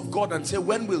house of God and say,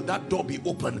 when will that door be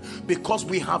open? Because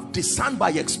we have discerned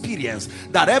by experience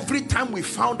that every time we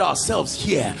found ourselves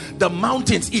here, the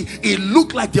mountains, it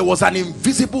looked like there was an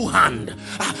invisible hand.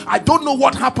 I don't know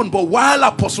what happened, but while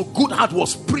Apostle Goodheart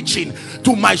was preaching,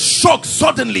 to my shock,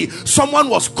 suddenly someone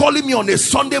was calling me on a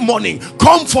Sunday morning,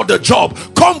 come for the job,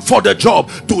 come for the job.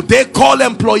 Do they call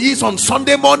employees on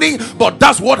Sunday morning? But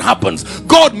that's what happens.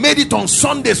 God made it on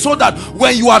Sunday so that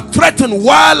when you are threatened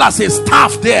while as a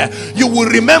staff there, you will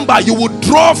remember, you will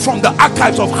draw from the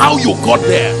archives of how you got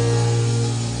there.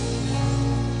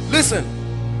 Listen,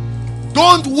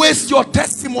 don't waste your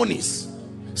testimonies,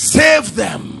 save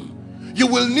them. You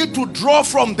will need to draw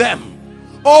from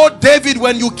them. Oh David,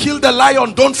 when you kill the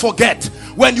lion, don't forget.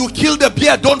 When you kill the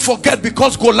bear, don't forget,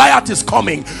 because Goliath is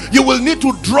coming. You will need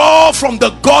to draw from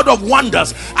the God of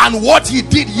wonders and what he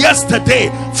did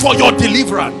yesterday for your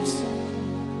deliverance.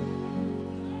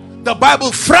 The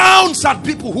Bible frowns at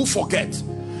people who forget.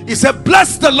 He said,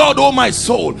 bless the Lord, O my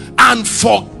soul, and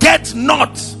forget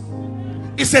not.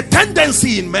 It's a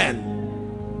tendency in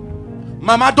men.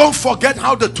 Mama, don't forget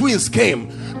how the twins came.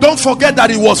 Don't forget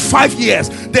that it was 5 years.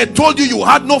 They told you you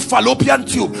had no fallopian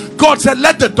tube. God said,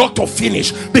 let the doctor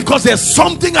finish, because there's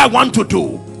something I want to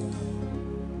do.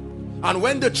 And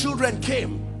when the children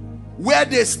came, where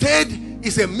they stayed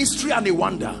is a mystery and a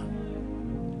wonder.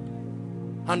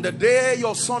 And the day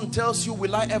your son tells you,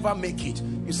 will I ever make it?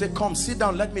 You say, come, sit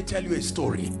down, let me tell you a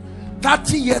story.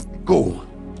 30 years ago,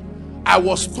 I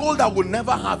was told I will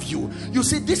never have you. You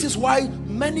see, this is why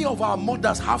many of our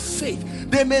mothers have faith.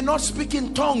 They may not speak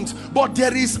in tongues, but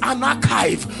there is an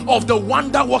archive of the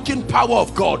wonder-working power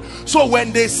of God. So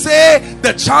when they say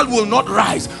the child will not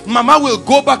rise, mama will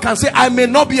go back and say, I may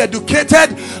not be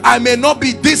educated, I may not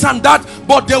be this and that,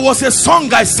 but there was a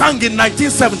song I sang in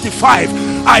 1975.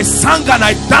 I sang and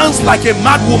I danced like a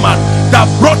mad woman that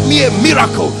brought me a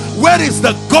miracle. Where is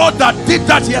the God that did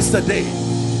that yesterday?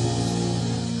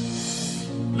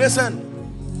 Listen,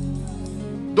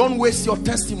 don't waste your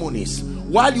testimonies.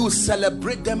 While you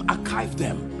celebrate them, archive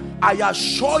them. I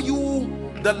assure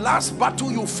you, the last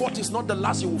battle you fought is not the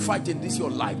last you will fight in this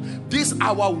your life. This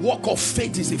our walk of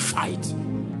faith is a fight.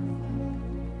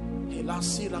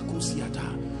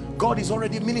 God is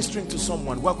already ministering to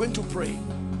someone. We're going to pray.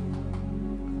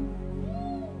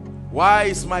 Why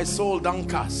is my soul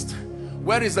downcast?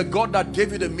 Where is the God that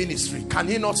gave you the ministry? Can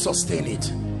he not sustain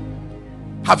it?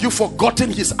 Have you forgotten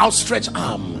his outstretched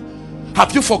arm?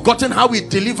 Have you forgotten how he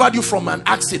delivered you from an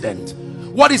accident?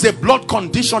 What is a blood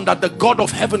condition that the God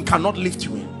of heaven cannot lift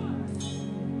you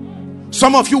in?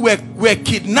 Some of you were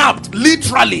kidnapped,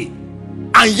 literally,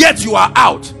 and yet you are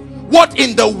out. What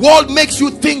in the world makes you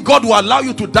think God will allow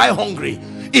you to die hungry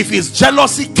if his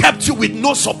jealousy kept you with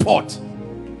no support?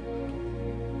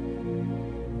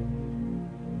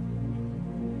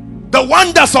 The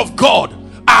wonders of God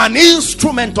are an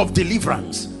instrument of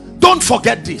deliverance. Don't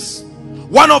forget this.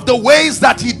 One of the ways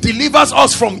that he delivers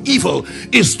us from evil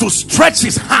is to stretch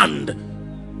his hand,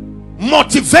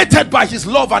 motivated by his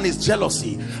love and his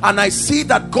jealousy. And I see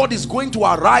that God is going to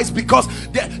arise, because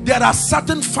there are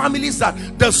certain families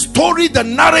that the story, the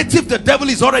narrative the devil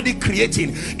is already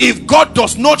creating, if God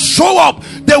does not show up,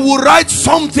 they will write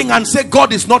something and say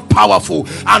God is not powerful,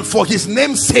 and for his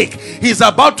name's sake he's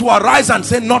about to arise and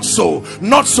say not so,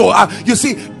 not so. You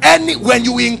see, when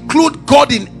you include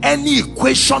God in any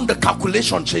equation, the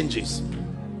calculation changes.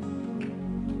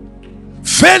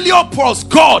 Failure plus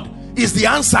God is the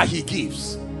answer he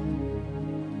gives.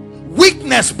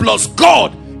 Weakness plus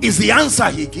God is the answer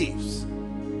he gives.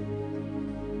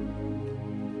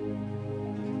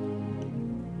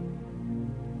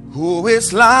 Who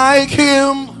is like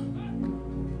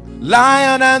him,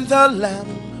 Lion and the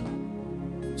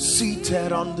Lamb,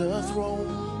 seated on the throne?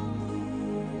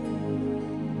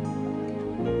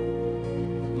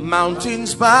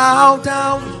 Mountains bow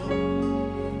down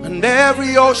and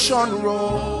every ocean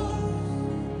roars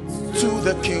to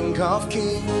the King of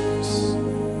Kings.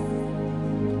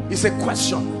 It's a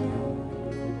question.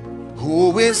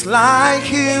 Who is like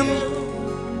him?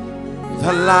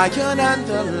 The Lion and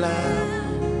the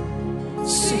Lamb,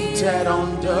 seated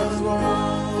on the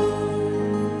throne.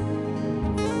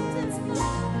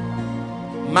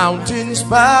 Mountains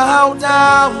bow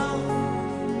down,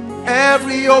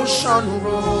 every ocean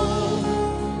rolls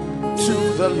to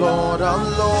the Lord of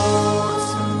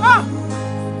Lords.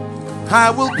 I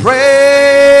will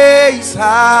praise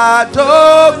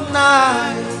Adonai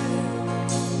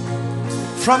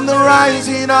from the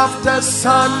rising of the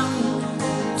sun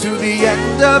to the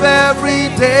end of every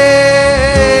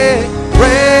day.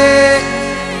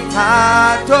 Praise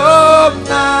Adonai.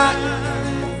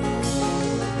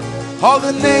 All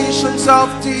the nations of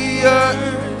the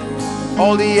earth,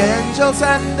 all the angels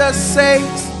and the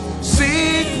saints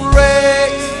sing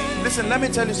praise. Listen, let me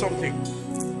tell you something.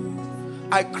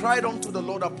 I cried unto the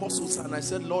Lord, apostles, and I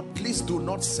said, Lord, please do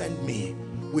not send me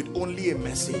with only a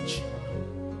message.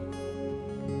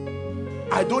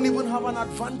 I don't even have an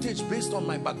advantage based on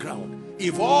my background.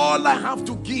 If all I have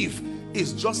to give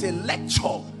is just a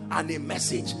lecture and a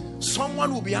message,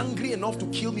 someone will be angry enough to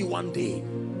kill me one day.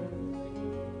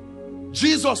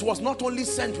 Jesus was not only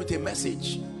sent with a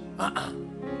message.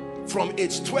 From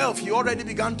age 12 he already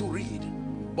began to read.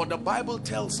 But the Bible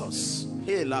tells us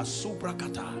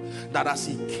that as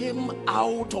he came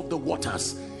out of the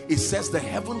waters, it says the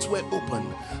heavens were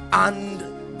opened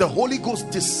and the Holy Ghost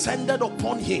descended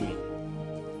upon him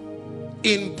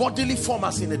in bodily form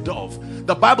as in a dove.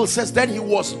 The Bible says then he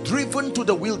was driven to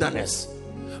the wilderness,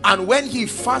 and when he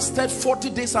fasted 40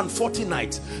 days and 40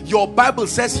 nights, your Bible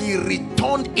says he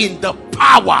returned in the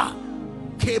power,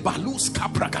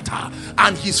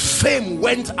 and his fame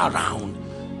went around.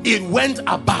 It went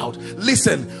about.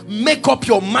 Listen, make up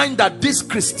your mind that this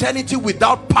Christianity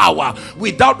without power,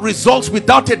 without results,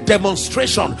 without a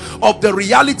demonstration of the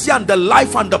reality and the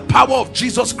life and the power of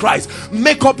Jesus Christ,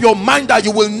 make up your mind that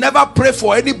you will never pray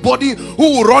for anybody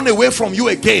who will run away from you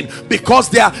again, because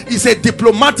there is a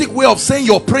diplomatic way of saying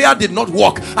your prayer did not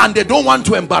work and they don't want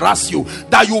to embarrass you.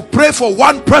 That you pray for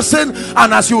one person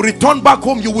and as you return back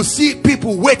home you will see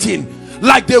people waiting,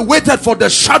 like they waited for the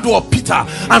shadow of Peter,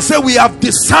 and say, we have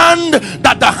discerned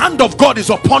that the hand of God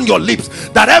is upon your lips,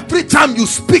 that every time you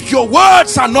speak your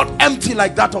words are not empty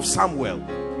like that of Samuel.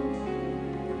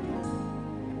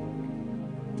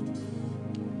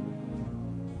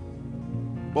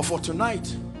 But for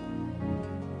tonight,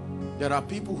 there are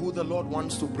people who the Lord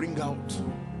wants to bring out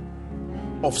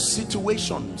of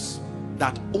situations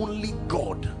that only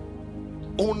God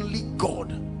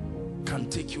can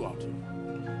take you out.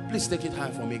 Please take it high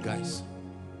for me, guys.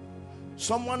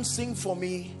 Someone sing for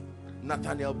me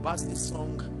Nathaniel Bassey's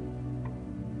song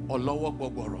Olowo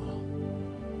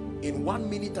Gbogboro in 1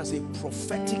 minute as a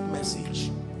prophetic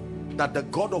message that the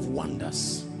God of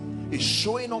wonders is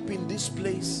showing up in this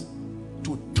place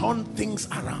to turn things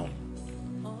around.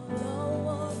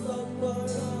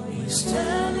 He's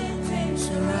turning things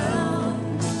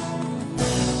around.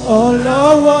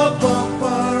 Olowo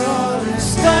Gbogboro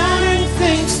is turning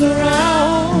things around.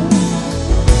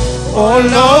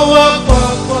 Olowo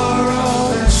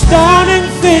Gbogboro is turning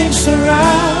things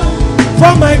around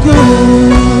for my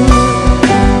good.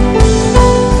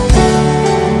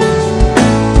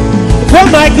 For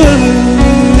my good.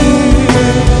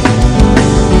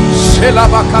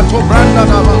 Olowo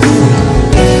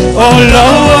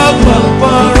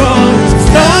Gbogboro is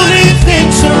turning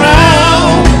things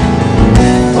around.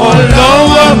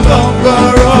 Olowo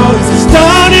Gbogboro is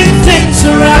turning things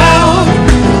around.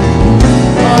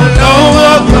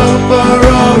 Olowo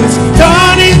Gbogboro is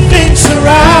turning things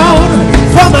around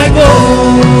for my good.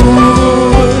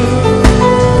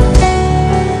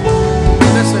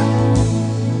 Listen,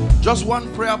 just one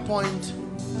prayer point.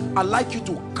 I'd like you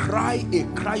to cry a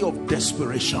cry of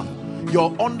desperation.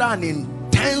 You're under an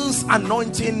intense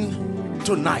anointing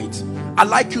tonight. I'd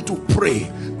like you to pray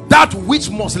that which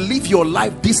must live your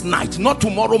life this night, not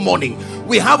tomorrow morning.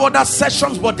 We have other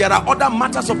sessions, but there are other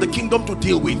matters of the kingdom to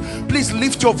deal with. Please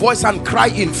lift your voice and cry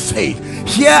in faith.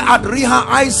 Here at Riha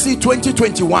IC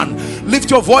 2021, lift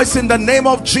your voice in the name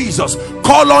of Jesus.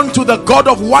 Call on to the God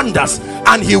of wonders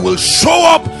and he will show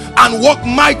up and work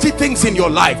mighty things in your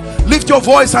life. Lift your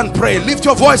voice and pray. Lift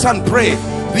your voice and pray.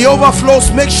 The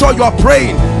overflows, make sure you are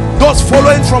praying. Those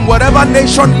following from whatever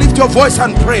nation, lift your voice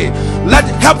and pray.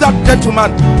 Help that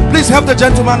gentleman. Please help the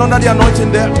gentleman under the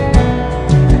anointing there.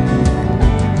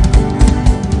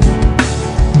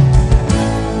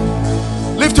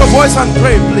 Lift your voice and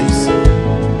pray, please.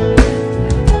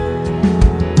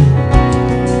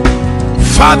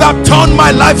 Father, turn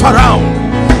my life around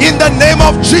in the name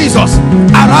of Jesus.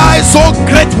 Arise, O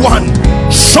great one.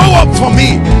 Show up for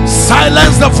me.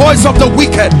 Silence the voice of the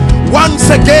wicked. Once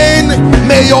again,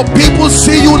 may your people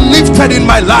see you lifted in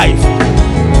my life.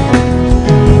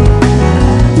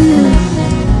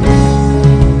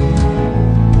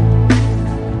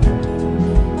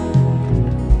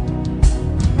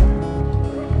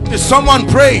 Is someone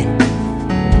praying?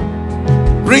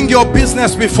 Bring your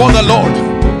business before the Lord.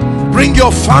 Bring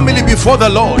your family before the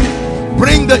Lord.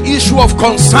 Bring the issue of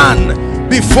concern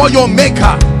before your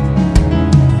maker.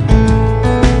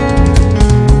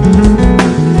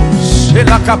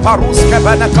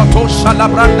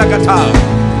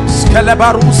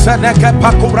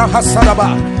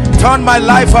 Turn my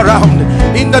life around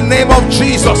in the name of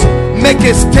Jesus. Make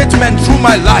a statement through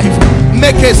my life.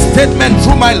 Make a statement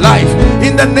through my life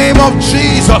in the name of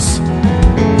Jesus.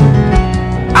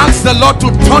 Ask the Lord to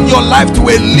turn your life to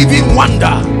a living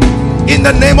wonder in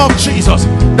the name of Jesus.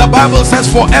 The Bible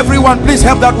says for everyone, please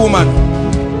help that woman.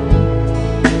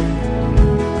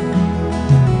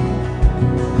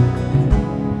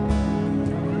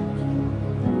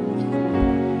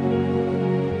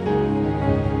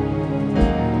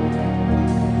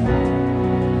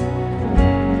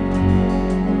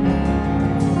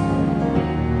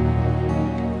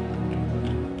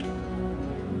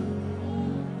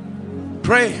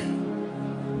 Pray.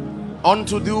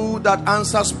 Unto thee that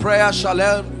answers prayer shall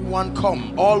everyone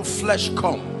come, all flesh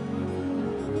come.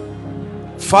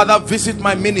 Father, visit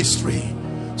my ministry.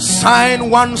 Sign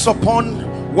once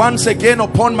again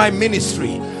upon my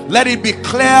ministry. Let it be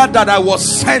clear that I was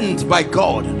sent by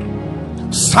God.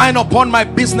 Sign upon my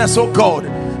business, oh God.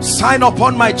 Sign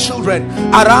upon my children.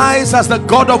 Arise as the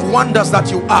God of wonders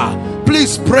that you are.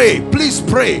 Please pray. Please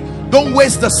pray. Don't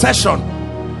waste the session.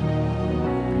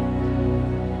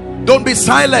 Don't be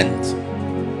silent.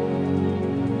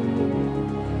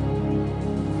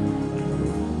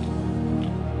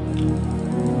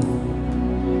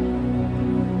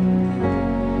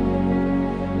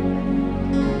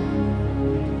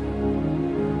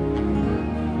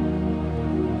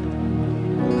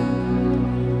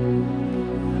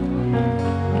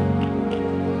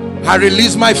 I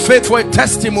release my faith for a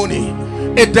testimony,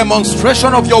 a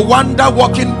demonstration of your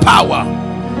wonder-working power.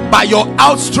 By your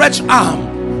outstretched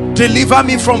arm, deliver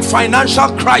me from financial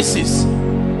crisis,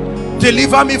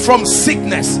 deliver me from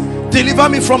sickness, deliver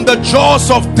me from the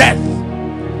jaws of death.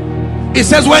 It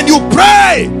says when you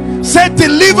pray, say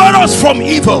deliver us from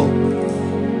evil.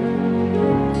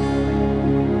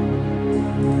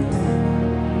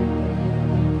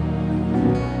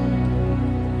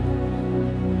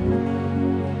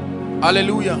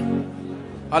 Hallelujah.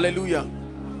 Hallelujah.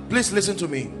 Please listen to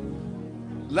me.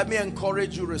 Let me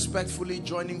encourage you respectfully,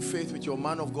 joining faith with your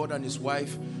man of God and his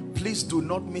wife. Please do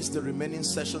not miss the remaining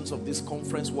sessions of this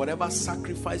conference. Whatever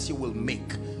sacrifice you will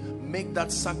make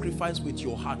that sacrifice with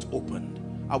your heart opened.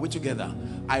 Are we together?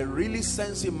 I really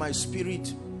sense in my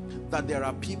spirit that there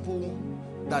are people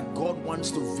that God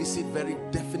wants to visit very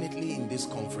definitely in this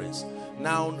conference.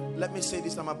 Now, let me say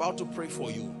this. I'm about to pray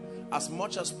for you. As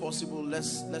much as possible,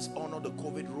 let's honor the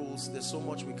COVID rules. There's so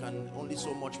much we can, only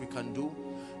so much we can do.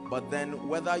 But then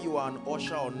whether you are an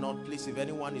usher or not, please, if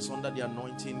anyone is under the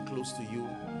anointing close to you,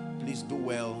 please do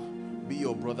well. Be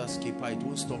your brother's keeper. It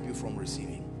won't stop you from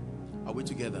receiving. Are we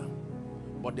together?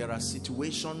 But there are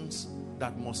situations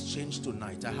that must change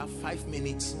tonight. I have 5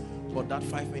 minutes, but that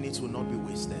 5 minutes will not be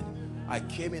wasted. I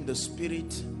came in the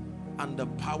spirit and the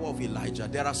power of Elijah.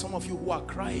 There are some of you who are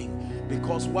crying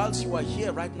because whilst you are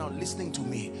here right now listening to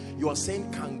me, you are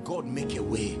saying, can God make a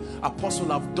way?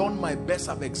 Apostle, I've done my best,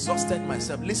 I've exhausted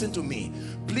myself. Listen to me.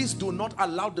 Please do not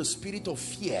allow the spirit of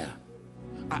fear.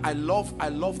 I love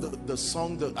the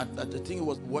song, I think it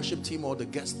was worship team or the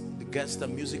guest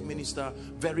music minister,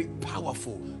 very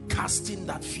powerful, casting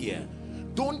that fear.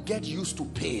 Don't get used to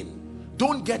pain.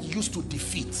 Don't get used to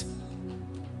defeat.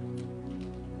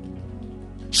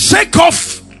 Shake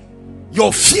off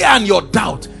your fear and your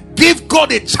doubt. Give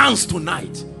God a chance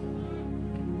tonight.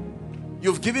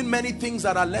 You've given many things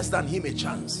that are less than him a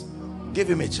chance. Give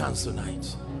him a chance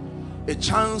tonight. A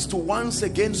chance to once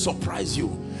again surprise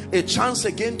you. A chance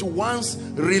again to once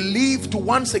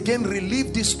again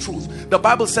relieve this truth. The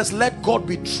Bible says, let God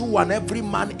be true and every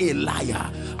man a liar.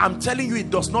 I'm telling you, it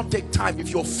does not take time.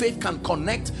 If your faith can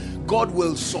connect, God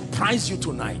will surprise you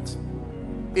tonight.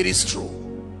 It is true.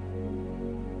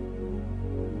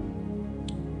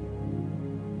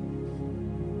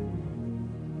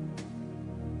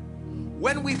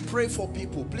 When we pray for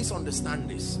people, please understand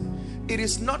this. It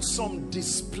is not some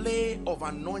display of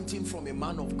anointing from a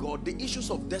man of God. The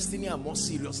issues of destiny are more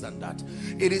serious than that.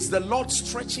 It is the Lord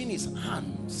stretching his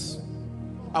hands.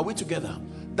 Are we together?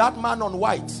 That man on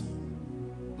white,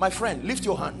 my friend, lift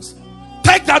your hands.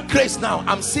 Take that grace now.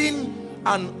 I'm seeing,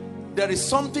 and there is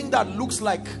something that looks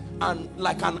like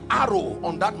an arrow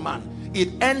on that man. It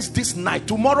ends this night.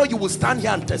 Tomorrow you will stand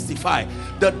here and testify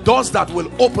the doors that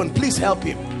will open. Please help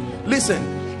him.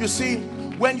 Listen, you see,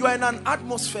 when you are in an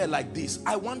atmosphere like this,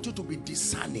 I want you to be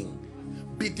discerning.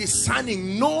 Be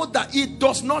discerning. Know that it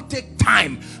does not take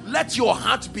time. Let your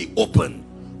heart be open.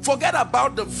 Forget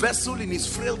about the vessel in his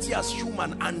frailty as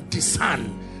human, and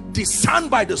discern. Discern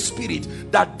by the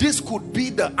Spirit that this could be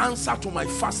the answer to my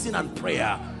fasting and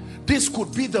prayer. This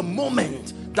could be the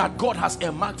moment that God has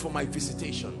earmarked for my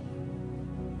visitation.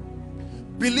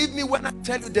 Believe me when I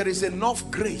tell you, there is enough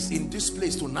grace in this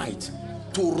place tonight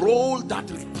to roll that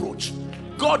reproach.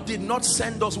 God did not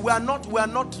send us. We are not.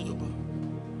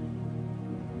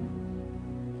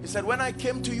 He said, when I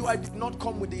came to you, I did not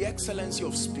come with the excellency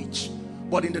of speech,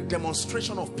 but in the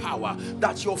demonstration of power,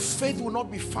 that your faith will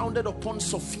not be founded upon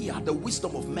Sophia, the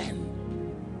wisdom of men.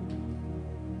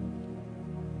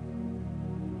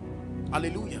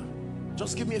 Hallelujah.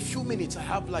 Just give me a few minutes. I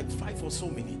have like 5 or so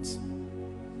minutes.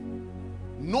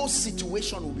 No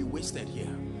situation will be wasted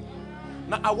here.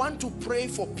 Now I want to pray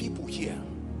for people here.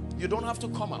 You don't have to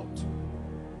come out.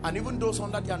 And even those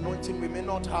under the anointing, we may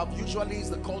not have, usually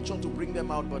it's the culture to bring them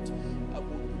out, but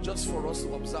just for us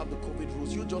to observe the COVID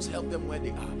rules, you just help them where they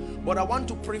are. But I want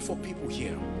to pray for people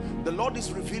here. The Lord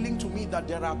is revealing to me that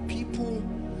there are people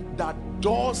that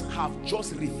doors have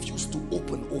just refused to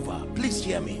open over. Please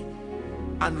hear me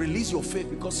and release your faith,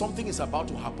 because something is about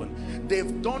to happen.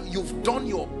 You've done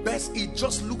your best. It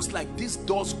just looks like these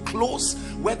doors close,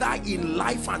 whether in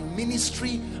life and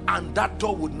ministry, and that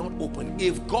door would not open.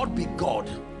 If God be God,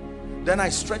 then I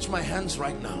stretch my hands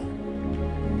right now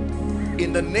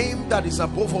in the name that is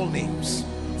above all names,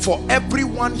 for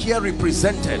everyone here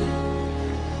represented,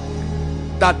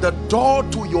 that the door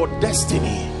to your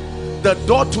destiny, the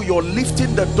door to your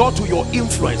lifting, the door to your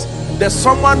influence, there's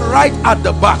someone right at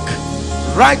the back.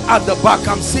 Right at the back,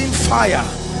 I'm seeing fire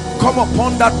come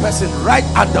upon that person right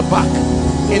at the back.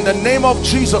 In the name of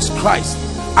Jesus Christ,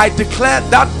 I declare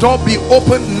that door be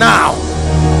open now.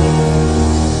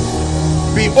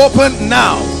 Be open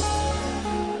now.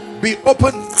 Be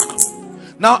open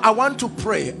now. I want to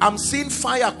pray. I'm seeing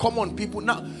fire come on people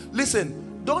now. Listen,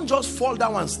 don't just fall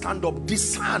down and stand up.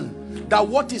 Discern that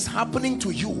what is happening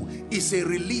to you is a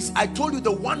release. I told you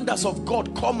the wonders of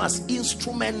God come as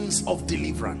instruments of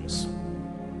deliverance.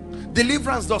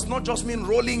 Deliverance does not just mean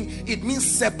rolling, it means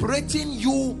separating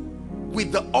you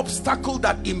with the obstacle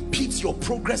that impedes your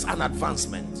progress and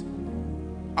advancement.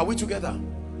 Are we together?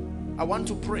 I want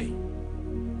to pray.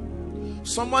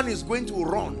 Someone is going to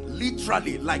run,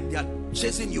 literally, like they are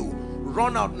chasing you.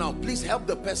 Run out now. Please help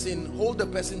the person, hold the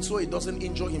person so he doesn't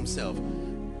injure himself.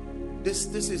 This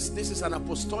is an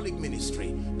apostolic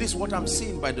ministry. This is what I'm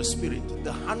seeing by the Spirit.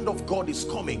 The hand of God is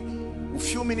coming. A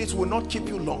few minutes will not keep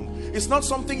you long. It's not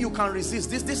something you can resist.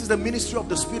 This is the ministry of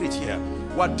the Spirit here.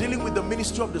 We're dealing with the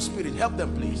ministry of the Spirit. Help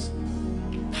them, please.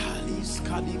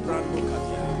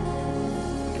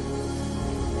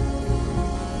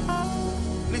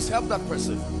 Please help that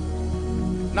person.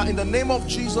 Now, in the name of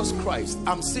Jesus Christ,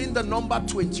 I'm seeing the number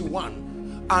 21,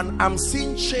 and I'm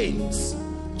seeing chains.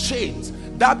 Chains.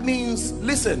 That means,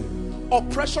 listen,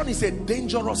 oppression is a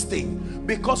dangerous thing.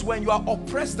 Because when you are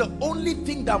oppressed, the only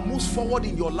thing that moves forward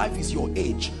in your life is your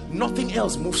age. Nothing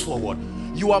else moves forward.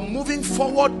 You are moving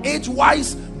forward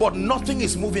age-wise, but nothing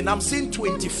is moving. I'm seeing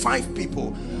 25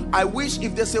 people. I wish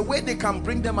if there's a way they can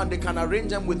bring them and they can arrange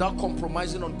them without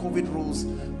compromising on COVID rules,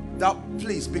 that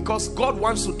please, because God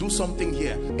wants to do something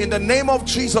here. In the name of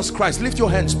Jesus Christ, lift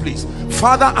your hands, please.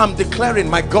 Father, I'm declaring,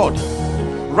 my God,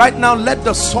 right now, let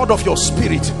the sword of your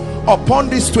Spirit upon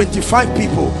these 25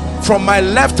 people, from my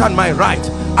left and my right,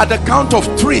 at the count of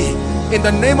 3, in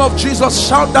the name of Jesus,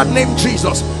 shout that name,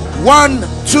 Jesus. 1,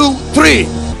 2, 3.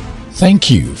 Thank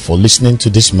you for listening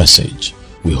to this message.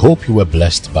 We hope you were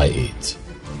blessed by it.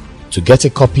 To get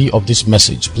a copy of this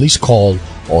message, please call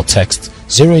or text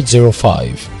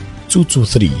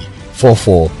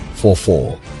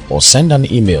 0805-223-4444 or send an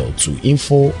email to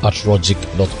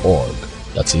info@rogic.org.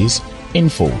 That is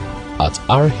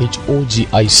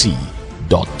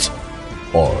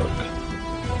info@rhogic.org.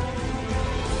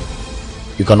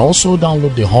 You can also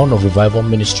download the Horn of Revival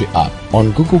Ministry app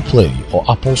on Google Play or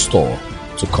Apple Store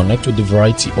to connect with the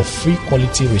variety of free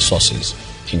quality resources,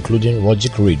 including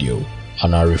Rogic Radio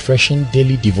and our refreshing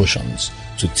daily devotions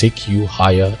to take you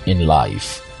higher in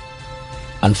life.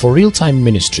 And for real-time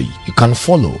ministry, you can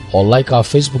follow or like our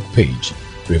Facebook page,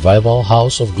 Revival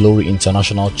House of Glory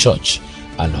International Church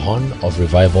and Horn of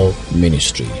Revival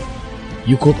Ministry.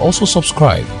 You could also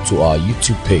subscribe to our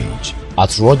YouTube page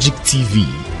at Rogic TV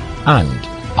and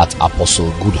at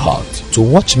Apostle Goodheart to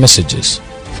watch messages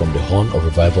from the Horn of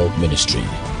Revival Ministry.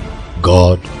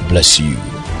 God bless you.